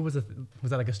Bound 2 was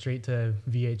that like a straight to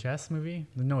VHS movie?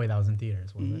 No way that was in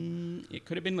theaters, was it? It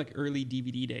could have been like early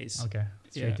DVD days. Okay,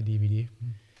 straight to DVD.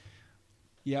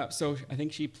 Yeah, so I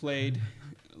think she played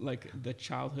like the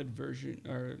childhood version,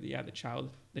 or the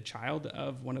child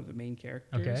of one of the main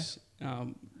characters. Okay.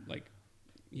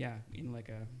 In like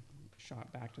a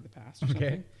shot back to the past or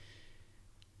something.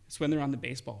 It's when they're on the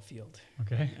baseball field.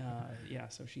 Okay.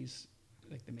 So she's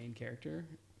like the main character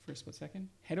for a split second.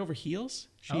 Head Over Heels.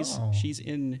 Oh. She's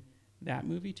in that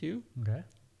movie too. Okay.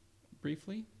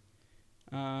 Briefly.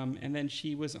 And then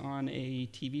she was on a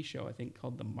TV show, I think,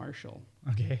 called The Marshal.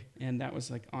 Okay. And that was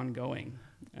like ongoing.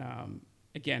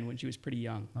 Again, when she was pretty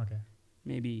young. Okay.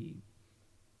 Maybe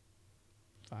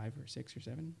 5 or 6 or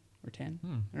 7 or 10.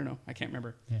 I don't know. I can't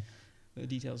remember the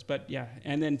details. But yeah.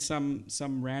 And then some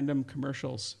random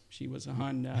commercials. She was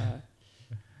on,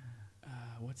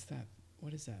 what's that?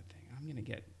 What is that thing? I'm going to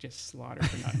get just slaughtered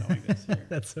for not knowing this here.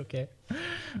 That's okay.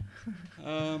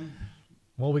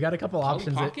 Well, we got a couple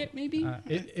options. Pocket, maybe?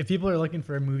 If people are looking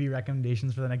for movie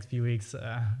recommendations for the next few weeks,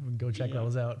 go check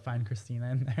those out. Find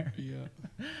Christina in there.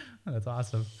 Yeah. That's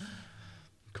awesome.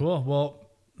 Cool. Well,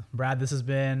 Brad, this has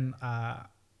been,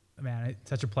 it's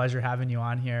such a pleasure having you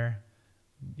on here.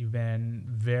 You've been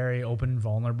very open and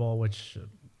vulnerable, which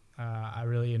I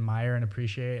really admire and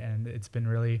appreciate. And it's been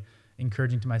really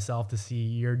encouraging to myself to see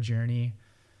your journey.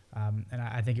 And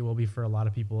I think it will be for a lot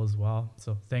of people as well.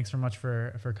 So thanks so much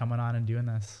for coming on and doing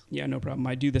this. Yeah, no problem.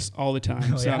 I do this all the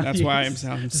time. So that's why I'm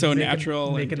sounding so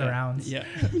natural. Making the rounds. Yeah.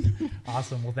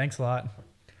 Awesome. Well, thanks a lot.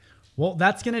 Well,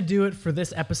 that's going to do it for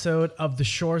this episode of the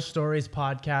Shore Stories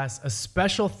podcast. A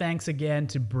special thanks again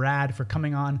to Brad for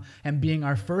coming on and being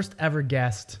our first ever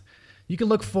guest. You can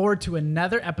look forward to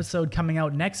another episode coming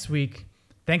out next week.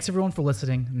 Thanks everyone for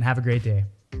listening and have a great day.